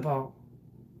 Another ball.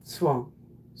 Swung.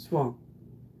 Swung.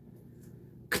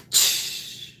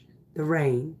 The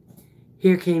rain.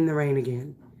 Here came the rain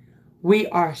again. We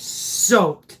are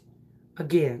soaked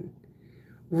again.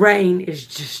 Rain is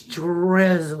just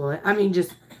drizzling. I mean,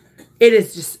 just, it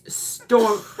is just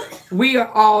storm. We are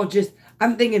all just,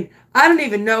 I'm thinking, I don't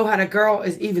even know how the girl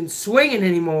is even swinging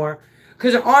anymore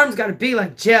because her arms got to be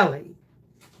like jelly.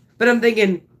 But I'm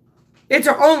thinking, it's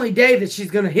her only day that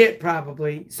she's going to hit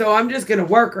probably. So I'm just going to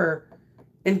work her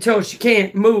until she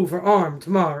can't move her arm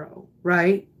tomorrow,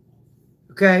 right?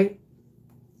 Okay?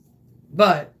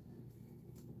 But,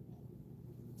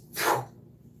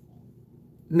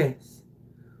 miss.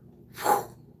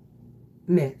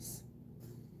 Miss.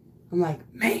 I'm like,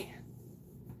 man,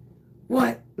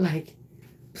 what? Like,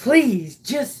 please,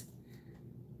 just...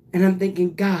 And I'm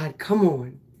thinking, God, come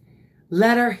on.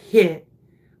 Let her hit.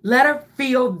 Let her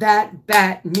feel that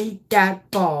bat meet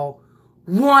that ball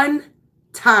one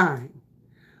time.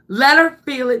 Let her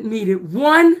feel it meet it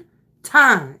one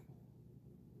time.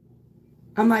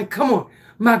 I'm like, come on.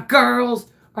 My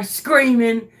girls are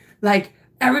screaming. Like,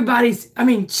 everybody's,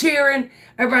 cheering.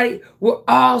 Everybody, we're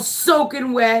all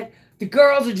soaking wet. The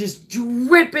girls are just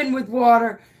dripping with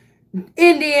water.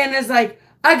 Indiana's like,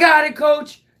 I got it,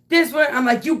 coach. This one, I'm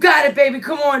like, you got it, baby.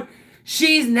 Come on.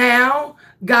 She's now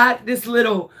got this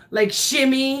little, like,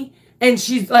 shimmy. And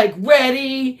she's, like,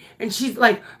 ready. And she's,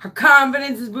 like, her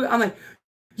confidence is... I'm like,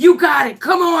 you got it.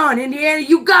 Come on, Indiana.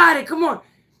 You got it. Come on.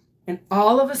 And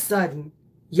all of a sudden,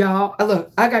 y'all...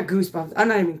 Look, I got goosebumps. I'm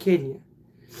not even kidding you.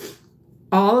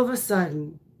 All of a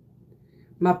sudden,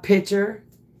 my pitcher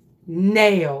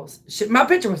nails... My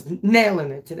pitcher was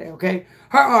nailing it today, okay?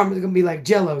 Her arm is going to be like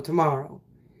Jell-O tomorrow.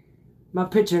 My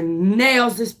pitcher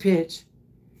nails this pitch,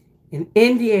 and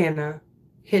Indiana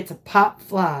hits a pop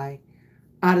fly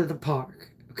out of the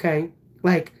park, okay?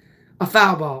 Like a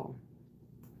foul ball.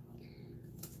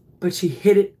 But she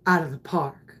hit it out of the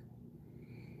park.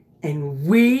 And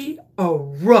we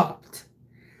erupt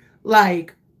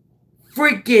like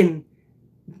freaking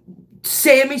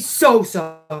Sammy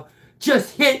Sosa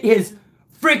just hit his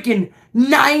freaking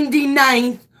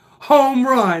 99th home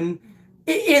run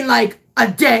in like a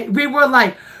day. We were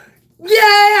like,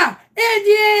 yeah,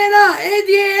 Indiana,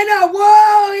 Indiana,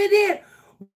 whoa, Indiana.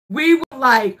 We were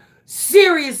like,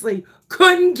 seriously,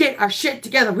 couldn't get our shit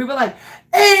together. We were like,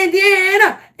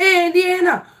 Indiana,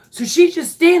 Indiana. So she's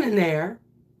just standing there.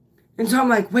 And so I'm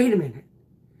like, wait a minute.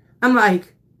 I'm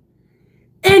like,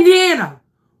 Indiana,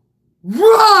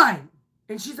 run.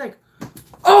 And she's like,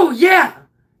 oh, yeah.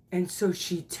 And so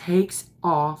she takes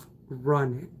off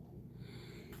running.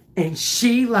 And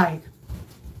she like,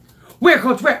 where,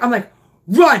 coach, where? I'm like,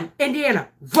 run, Indiana,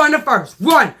 run to first,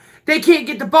 run. They can't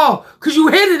get the ball because you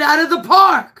hit it out of the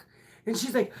park. And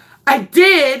she's like, I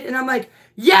did. And I'm like,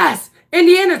 yes,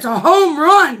 Indiana, it's a home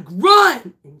run,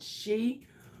 run. And she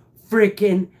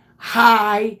freaking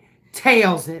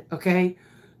high-tails it, okay?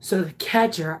 So the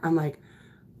catcher, I'm like,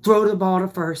 throw the ball to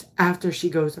first after she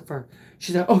goes to first.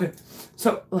 She's like, okay.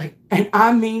 So, like, and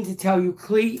I mean to tell you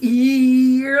clearly,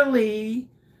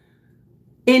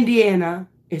 Indiana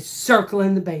is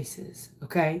circling the bases,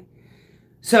 okay?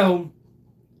 So,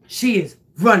 she is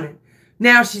running.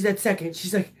 Now she's at second.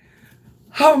 She's like,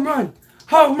 home run,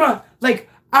 home run. Like,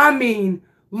 I mean,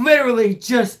 literally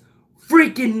just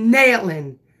freaking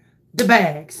nailing the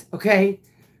bags, okay?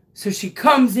 So she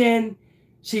comes in.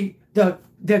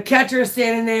 The catcher is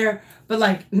standing there, but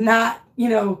like not,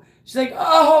 she's like,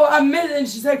 oh, I missed it. And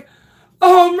she's like, a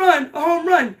home run, a home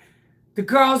run. The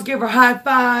girls give her high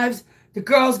fives. The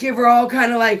girls give her all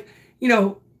kind of like,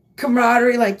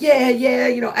 camaraderie, like, yeah,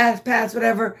 ass pass,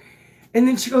 whatever. And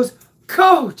then she goes,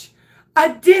 Coach,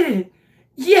 I did it.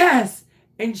 Yes.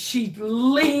 And she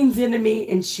leans into me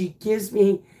and she gives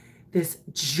me this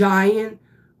giant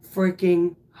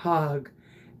freaking hug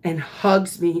and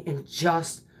hugs me and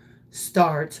just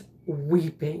starts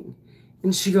weeping.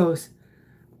 And she goes,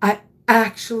 I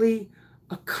actually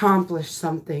accomplished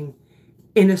something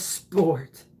in a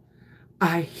sport.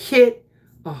 I hit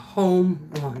a home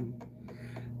run.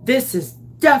 This is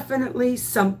definitely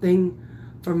something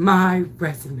for my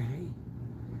resume.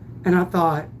 And I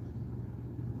thought,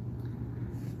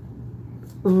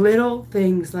 little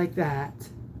things like that.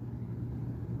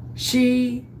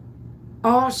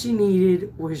 All she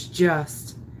needed was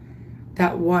just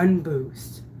that one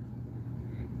boost.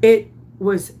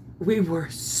 We were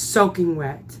soaking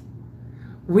wet.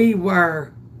 We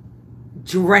were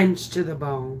drenched to the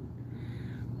bone.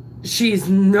 She's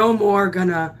no more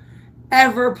gonna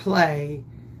ever play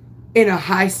in a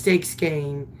high stakes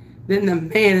game than the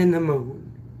man in the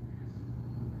moon.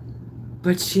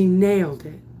 But she nailed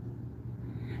it.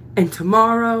 And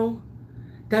tomorrow,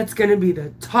 that's gonna be the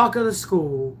talk of the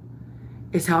school,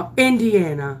 is how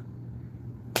Indiana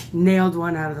nailed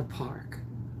one out of the park.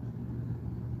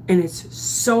 And it's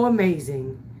so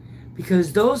amazing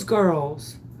because those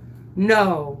girls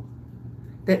know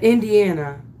that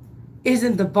Indiana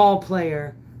isn't the ball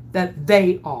player that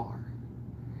they are.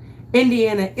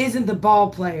 Indiana isn't the ball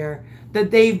player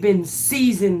that they've been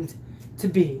seasoned to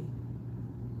be.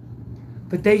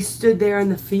 But they stood there in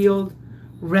the field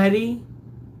ready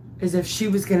as if she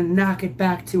was going to knock it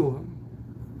back to them.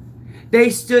 They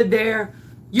stood there.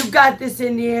 You got this,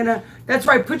 Indiana. That's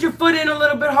right. Put your foot in a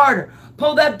little bit harder.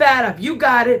 Pull that bat up. You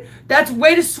got it. That's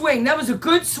way to swing. That was a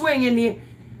good swing, Indiana.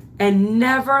 And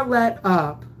never let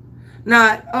up.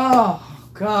 Not, oh,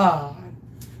 God.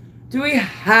 Do we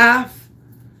have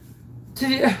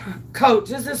to... Coach,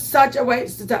 this is such a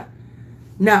waste of time.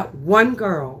 Not one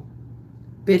girl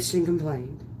bitched and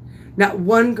complained. Not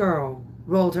one girl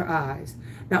rolled her eyes.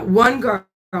 Not one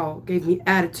girl gave me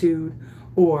attitude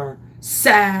or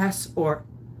sass or...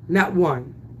 Not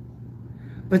one.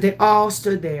 But they all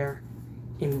stood there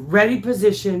in ready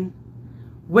position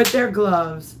with their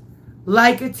gloves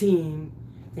like a team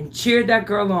and cheered that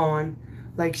girl on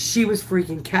like she was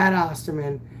freaking Kat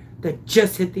Osterman that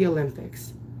just hit the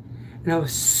Olympics. And I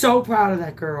was so proud of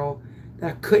that girl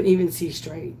that I couldn't even see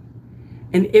straight.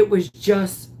 And it was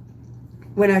just,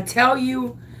 when I tell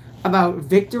you about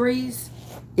victories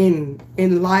in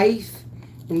life,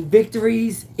 and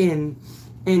victories in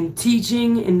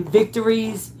teaching, and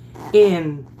victories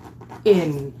in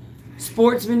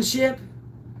sportsmanship,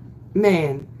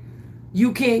 man,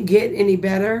 you can't get any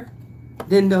better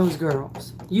than those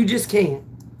girls. You just can't.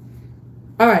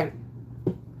 All right.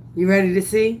 You ready to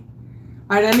see?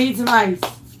 All right, I need some ice.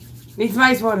 Need some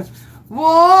ice water.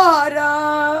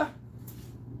 Water!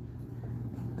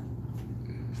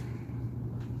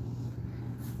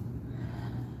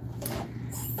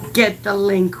 Get the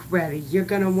link ready. You're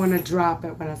going to want to drop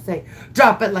it when I say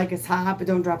drop it like it's hot, but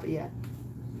don't drop it yet.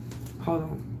 Hold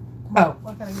on. Oh.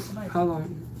 Hold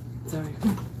on. Sorry.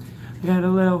 I got a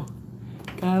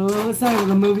little excited. I'm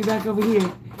going to move you back over here.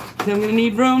 So I'm going to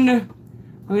need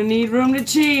room to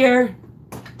cheer.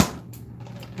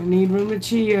 I need room to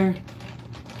cheer.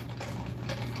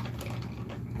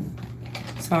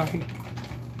 Sorry.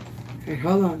 Okay,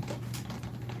 hold on.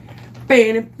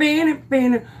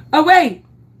 Oh, wait.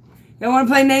 Y'all want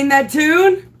to play Name That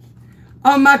Tune?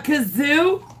 On my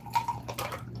kazoo?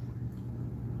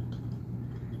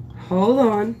 Hold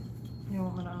on. You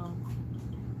want me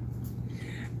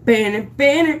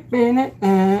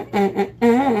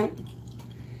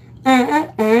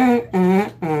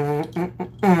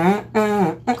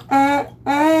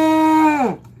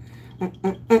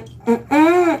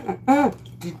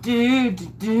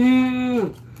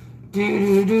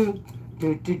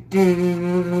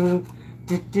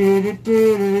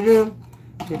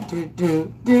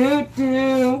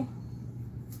to,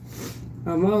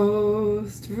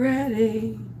 Almost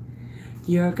ready.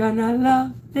 You're gonna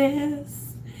love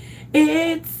this.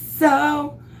 It's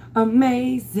so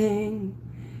amazing.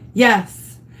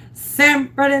 Yes,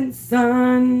 Sanford and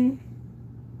Son.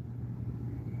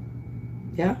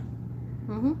 Yeah?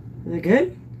 Mm-hmm. Is it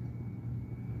good?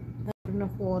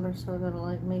 Enough water, so I gotta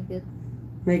like make it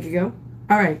go.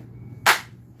 All right.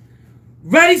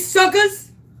 Ready,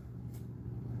 suckers?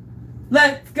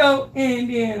 Let's go,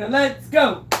 Indiana. Let's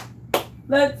go.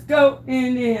 Let's go,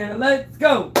 Indiana. Let's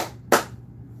go. All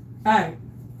right.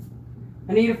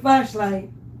 I need a flashlight.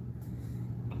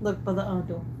 look for the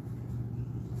door.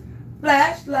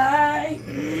 Flashlight.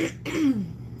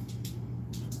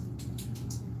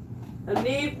 I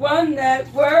need one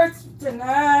that works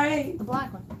tonight. The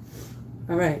black one.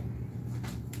 All right.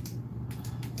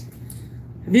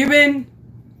 Have you been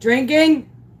drinking?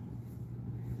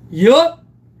 Yup.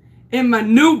 In my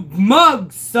new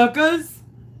mug, suckers.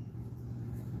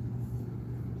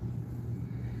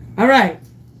 All right.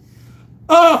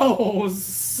 Oh,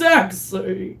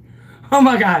 sexy. Oh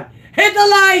my God. Hit the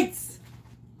lights.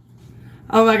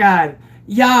 Oh my God.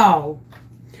 Y'all.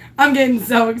 I'm getting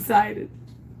so excited.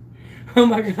 Oh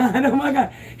my God. Oh my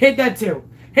God. Hit that too.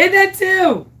 Hit that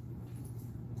too.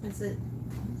 Is it?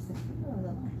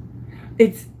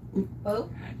 It's. Oh.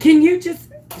 Can you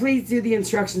just please do the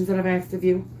instructions that I've asked of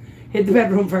you? Hit the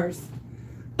bedroom first.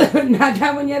 Not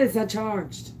that one yet. It's not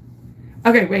charged.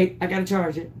 Okay, wait. I gotta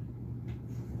charge it.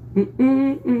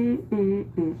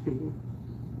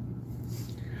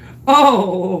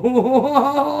 Oh.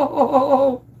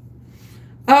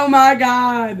 Oh my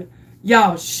God.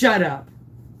 Y'all, shut up.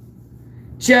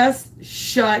 Just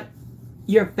shut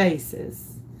your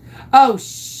faces. Oh,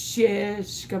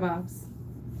 shish kebabs.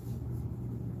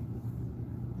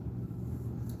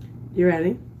 You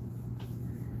ready?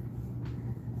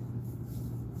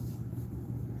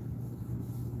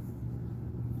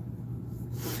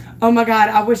 Oh my God,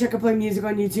 I wish I could play music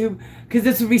on YouTube because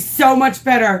this would be so much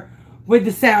better with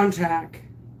the soundtrack.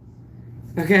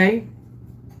 Okay?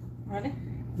 Ready?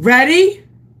 Ready?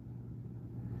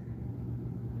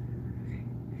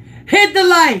 Hit the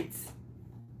lights.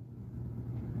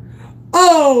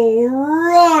 Oh,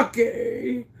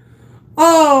 Rocky.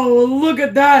 Oh, look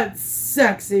at that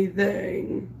sexy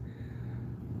thing.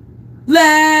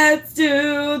 Let's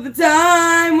do the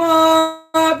time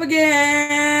warp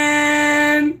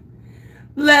again.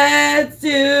 Let's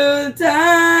do the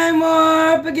time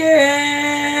warp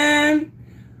again.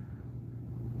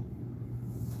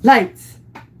 Lights.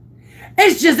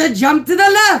 It's just a jump to the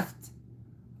left.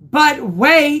 But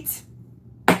wait.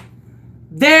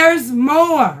 There's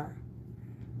more.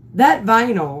 That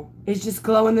vinyl is just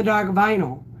glow-in-the-dark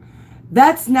vinyl.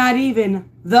 That's not even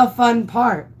the fun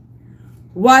part.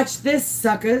 Watch this,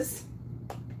 suckers.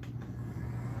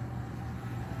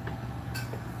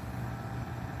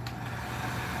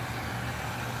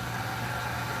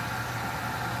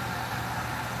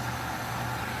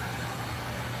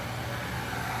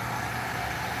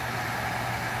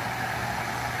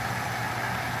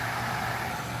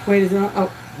 Wait, is it on?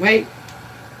 Oh, wait.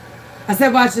 I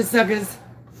said watch this, suckers.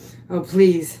 Oh,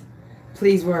 please.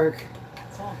 Please work.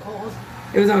 It's all cold.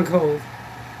 It was on cold.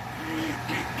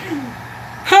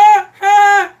 Ha!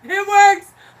 Ha! It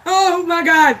works! Oh my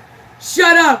God!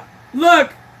 Shut up!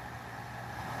 Look!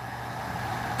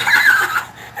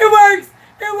 It works!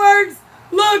 It works!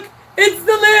 Look! It's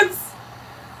the lips!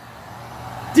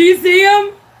 Do you see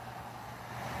them?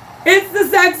 It's the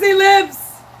sexy lips!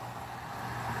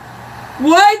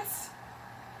 What?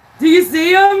 Do you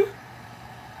see them?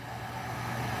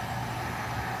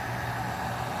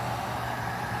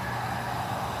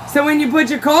 So when you put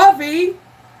your coffee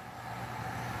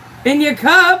in your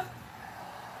cup,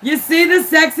 you see the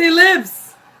sexy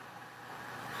lips.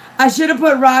 I should have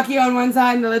put Rocky on one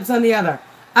side and the lips on the other.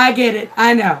 I get it.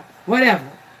 I know. Whatever.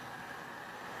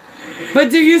 But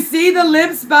do you see the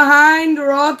lips behind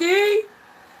Rocky?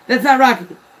 That's not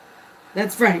Rocky.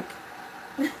 That's Frank.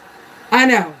 I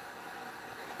know.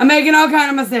 I'm making all kind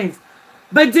of mistakes.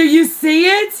 But do you see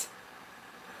it?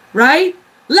 Right?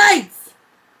 Lights.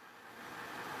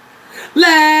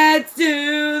 Let's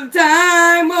do the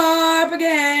time warp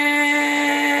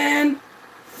again.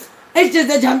 It's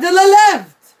just a jump to the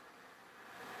left.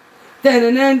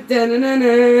 Dun-dun-dun,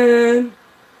 dun-dun-dun-dun.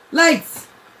 Lights.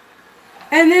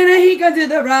 And then he goes to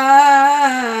the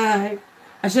right.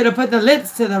 I should have put the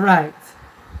lips to the right.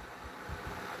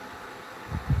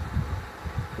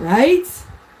 Right?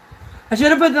 I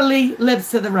should have put the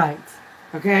lips to the right.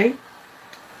 Okay?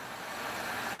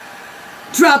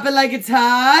 Drop it like it's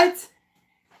hot.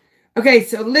 Okay,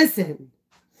 so listen.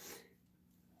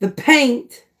 The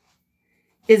paint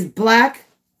is black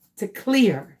to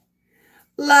clear.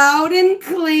 Loud and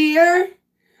clear.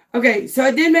 Okay, so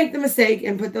I did make the mistake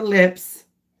and put the lips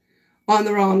on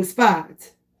the wrong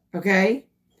spot. Okay?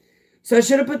 So I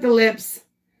should have put the lips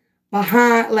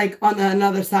behind, like on the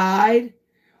another side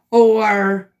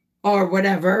or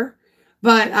whatever.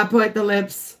 But I put the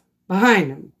lips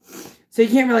behind them. So you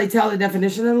can't really tell the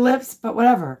definition of the lips, but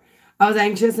whatever. I was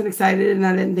anxious and excited and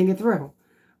I didn't think it through.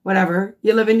 Whatever.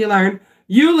 You live and you learn.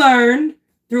 You learned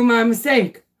through my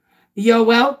mistake. You're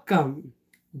welcome.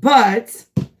 But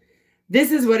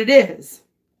this is what it is.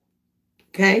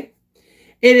 Okay?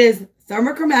 It is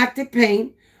thermochromatic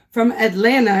paint from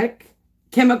Atlantic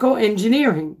Chemical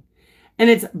Engineering. And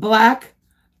it's black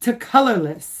to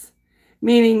colorless,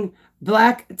 meaning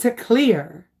black to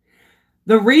clear.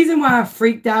 The reason why I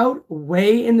freaked out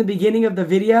way in the beginning of the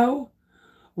video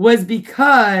was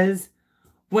because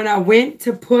when I went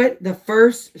to put the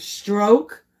first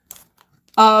stroke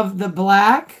of the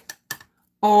black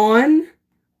on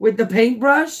with the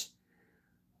paintbrush,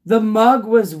 the mug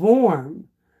was warm.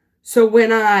 So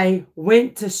when I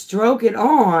went to stroke it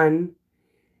on,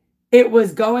 it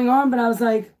was going on, but I was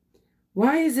like,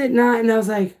 why is it not? And I was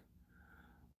like,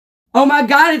 oh my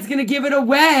God, it's going to give it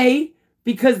away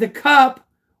because the cup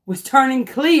was turning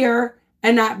clear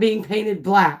and not being painted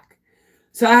black.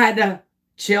 So I had to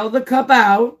chill the cup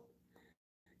out.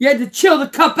 You had to chill the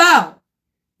cup out.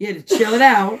 You had to chill it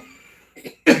out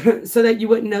so that you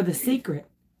wouldn't know the secret.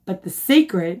 But the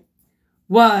secret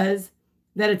was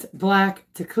that it's black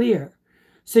to clear.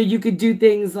 So you could do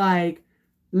things like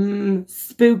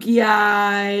spooky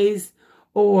eyes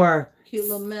or cute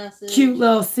little message. Cute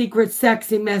little secret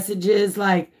sexy messages,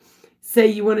 like say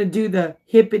you want to do the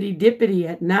hippity dippity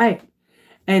at night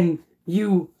and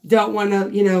you don't want to,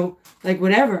 you know, like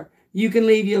whatever. You can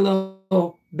leave your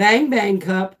little bang bang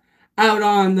cup out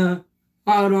on the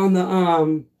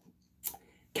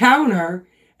counter,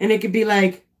 and it could be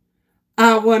like,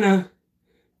 I want to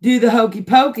do the hokey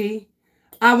pokey.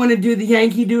 I want to do the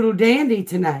Yankee Doodle Dandy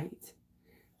tonight.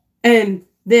 And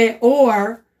then,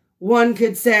 or one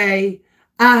could say,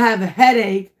 I have a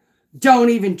headache. Don't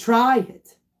even try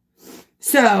it.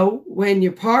 So when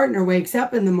your partner wakes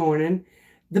up in the morning,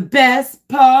 the best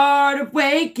part of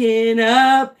waking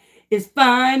up is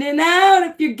finding out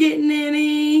if you're getting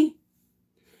any.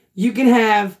 You can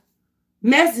have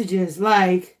messages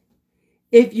like,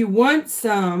 if you want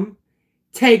some,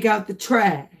 take out the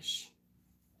trash.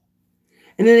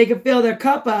 And then they can fill their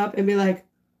cup up and be like,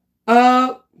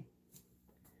 oh,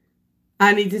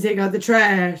 I need to take out the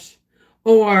trash.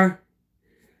 Or,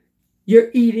 you're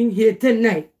eating here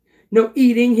tonight. No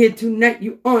eating here tonight.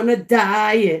 You on a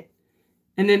diet.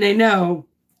 And then they know,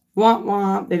 womp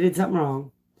womp, they did something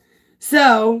wrong.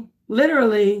 So,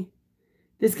 literally,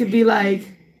 this could be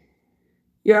like,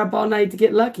 you're up all night to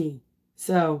get lucky.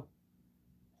 So,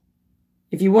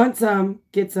 if you want some,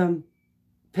 get some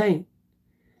paint.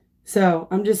 So,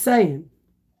 I'm just saying.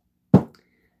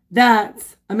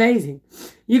 That's amazing.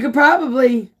 You could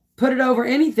probably put it over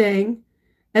anything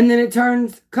and then it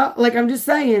turns, like I'm just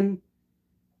saying,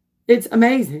 it's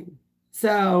amazing.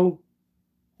 So,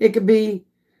 it could be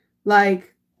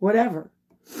like whatever.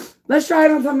 Let's try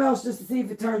it on something else just to see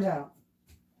if it turns out.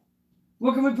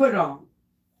 What can we put it on?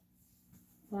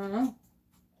 I don't know.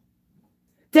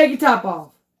 Take your top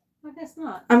off. I guess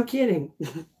not. I'm kidding.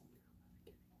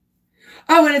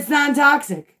 Oh, and it's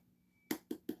non-toxic.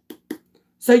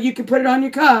 So you can put it on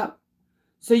your cup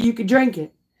so you can drink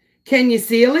it. Can you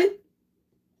seal it?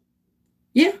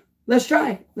 Yeah, let's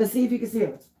try it. Let's see if you can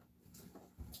seal it.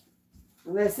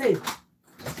 Let's see.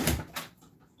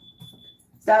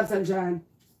 Stop, sunshine.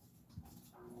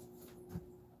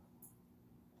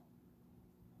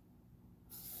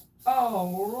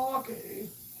 Oh, Rocky.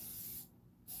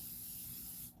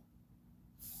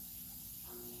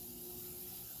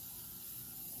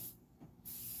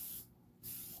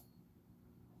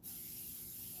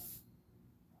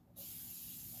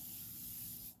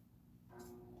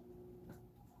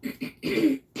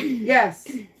 Yes.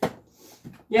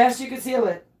 Yes, you can seal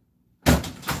it.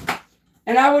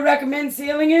 And I would recommend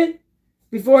sealing it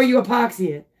before you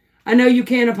epoxy it. I know you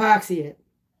can't epoxy it.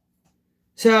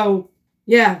 So,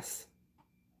 yes.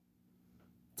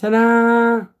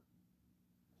 Ta-da!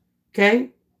 Okay.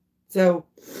 So,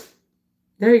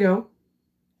 there you go.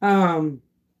 I don't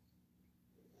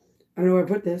know where I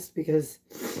put this because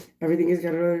everything is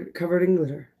covered in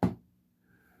glitter.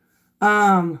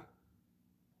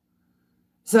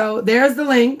 So there's the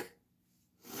link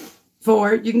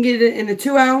for it. You can get it in a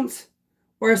 2-ounce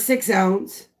or a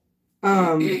 6-ounce.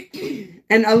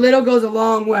 And a little goes a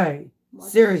long way. Watch.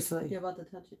 Seriously. You're about to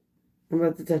touch it. I'm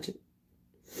about to touch it.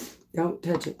 Don't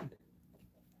touch it.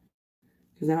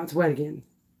 Because now it's wet again.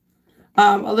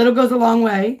 A little goes a long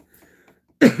way.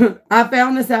 I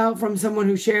found this out from someone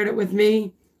who shared it with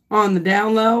me on the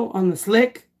down low, on the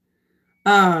slick.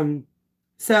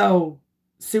 So,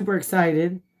 super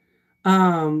excited.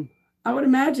 I would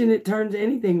imagine it turns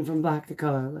anything from black to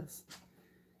colorless.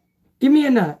 Give me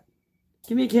a nut.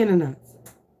 Give me a can of nuts.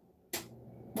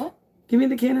 What? Give me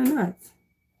the can of nuts.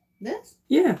 This?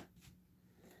 Yeah.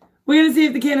 We're going to see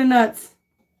if the can of nuts,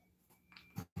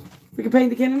 we can paint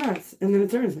the can of nuts, and then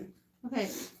it turns it. Okay.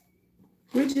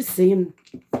 We're just seeing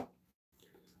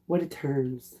what it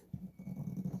turns.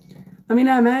 I mean,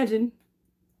 I imagine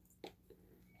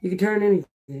you could turn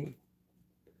anything.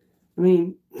 I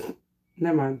mean,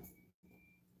 Never mind.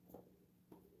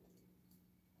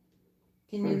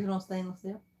 Can you use it on stainless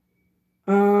steel?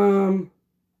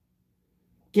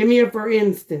 Give me a for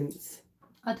instance.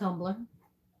 A tumbler.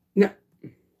 No.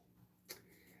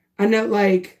 I know,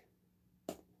 like,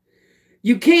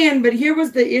 you can, but here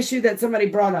was the issue that somebody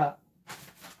brought up.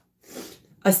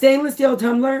 A stainless steel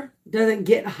tumbler doesn't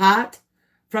get hot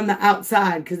from the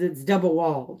outside because it's double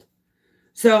walled.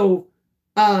 So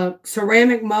a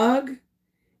ceramic mug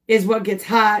is what gets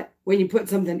hot when you put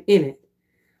something in it,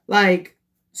 like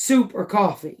soup or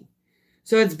coffee.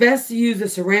 So it's best to use a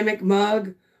ceramic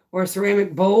mug or a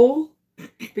ceramic bowl,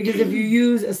 because if you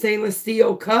use a stainless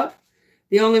steel cup,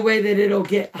 the only way that it'll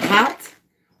get hot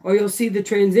or you'll see the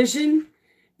transition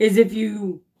is if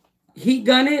you heat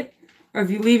gun it or if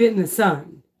you leave it in the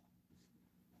sun.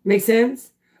 Make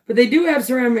sense? But they do have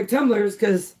ceramic tumblers,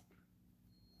 because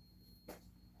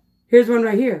here's one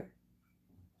right here.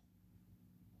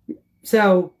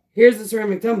 So here's the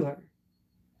ceramic tumbler.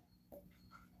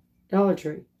 Dollar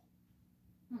Tree.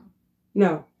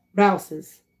 No,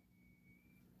 Rouse's.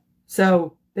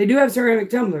 So they do have ceramic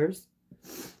tumblers.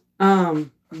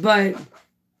 But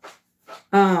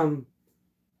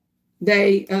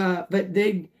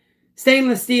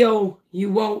stainless steel, you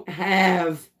won't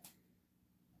have,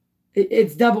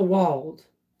 it's double walled.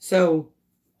 So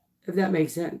if that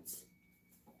makes sense.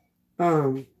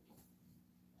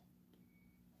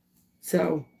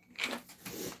 So,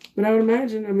 but I would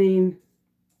imagine, I mean,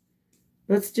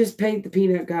 let's just paint the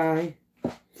peanut guy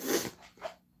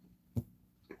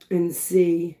and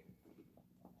see.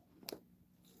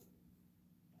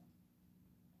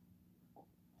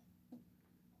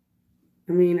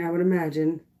 I mean, I would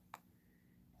imagine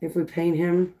if we paint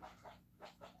him.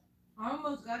 I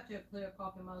almost got you a clear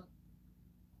coffee mug.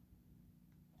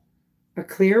 A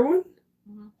clear one?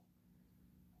 Mm-hmm.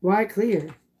 Why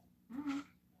clear? Mm-hmm.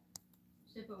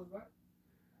 See if it would work.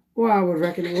 Well, I would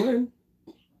reckon it would.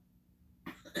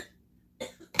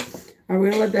 I'm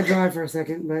going to let that dry for a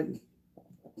second, but...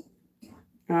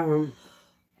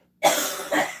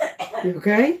 You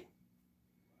okay?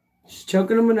 Just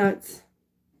choking on my nuts.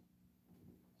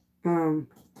 You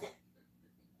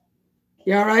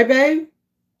alright, babe?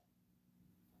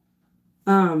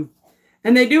 And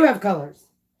they do have colors.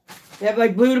 They have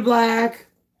like blue to black,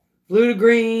 blue to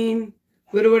green,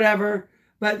 blue to whatever.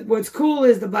 But what's cool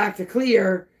is the black to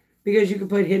clear, because you can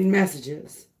put hidden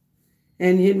messages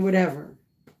and hidden whatever.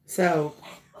 So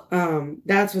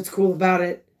that's what's cool about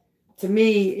it. To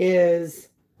me is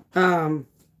the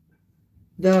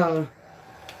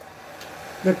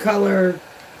color,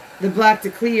 the black to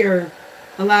clear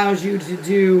allows you to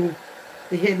do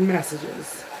the hidden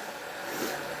messages.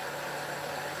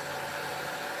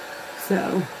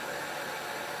 So,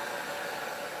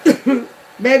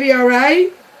 baby, all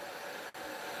right?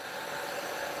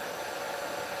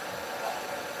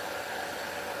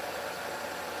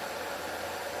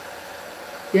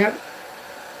 Yep.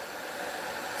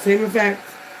 Same effect.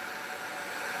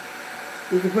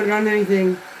 You can put it on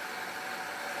anything,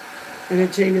 and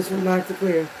it changes from black to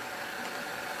clear.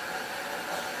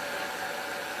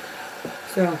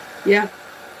 So, yeah.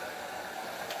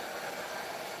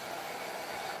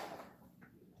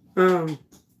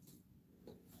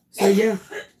 So yeah.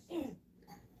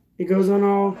 It goes on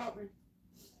all.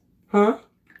 Huh?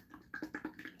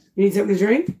 You need something to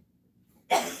drink?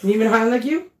 You need me to highlight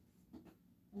you?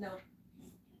 No.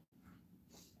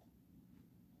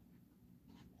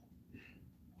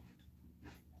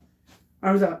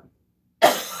 Arms up.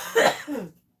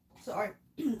 Sorry.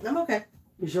 I'm okay.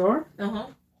 You sure? Uh-huh.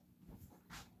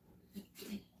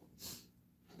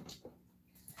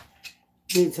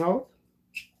 Need salt?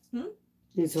 Hmm?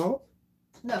 Need salt?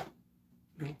 No.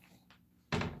 No.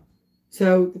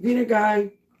 So the peanut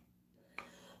guy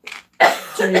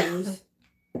changes.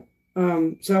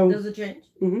 So Does it change?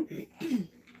 Mm-hmm.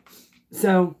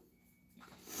 So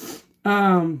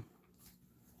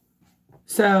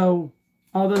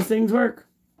all those things work.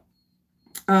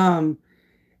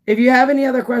 If you have any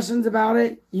other questions about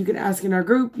it, you can ask in our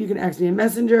group. You can ask me in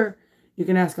Messenger. You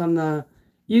can ask on the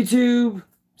YouTube.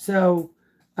 So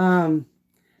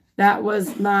that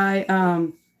was my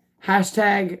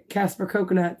hashtag Casper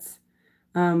Coconuts.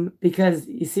 Because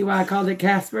you see why I called it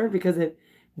Casper? Because it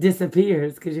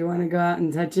disappears. Because you want to go out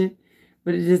and touch it,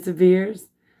 but it disappears.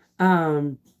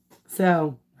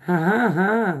 So,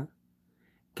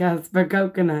 Casper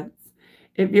Coconuts.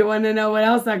 If you want to know what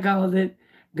else I called it,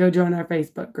 go join our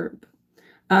Facebook group.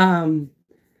 But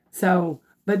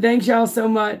thanks y'all so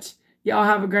much. Y'all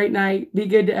have a great night. Be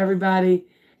good to everybody.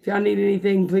 If y'all need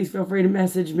anything, please feel free to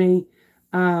message me.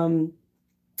 And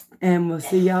we'll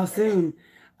see y'all soon.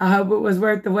 I hope it was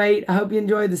worth the wait. I hope you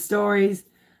enjoyed the stories.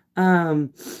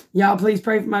 Y'all please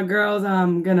pray for my girls.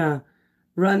 I'm going to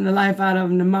run the life out of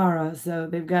them tomorrow. So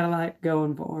they've got a lot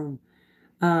going for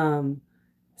them.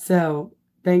 So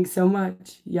thanks so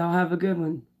much. Y'all have a good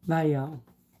one. Bye, y'all.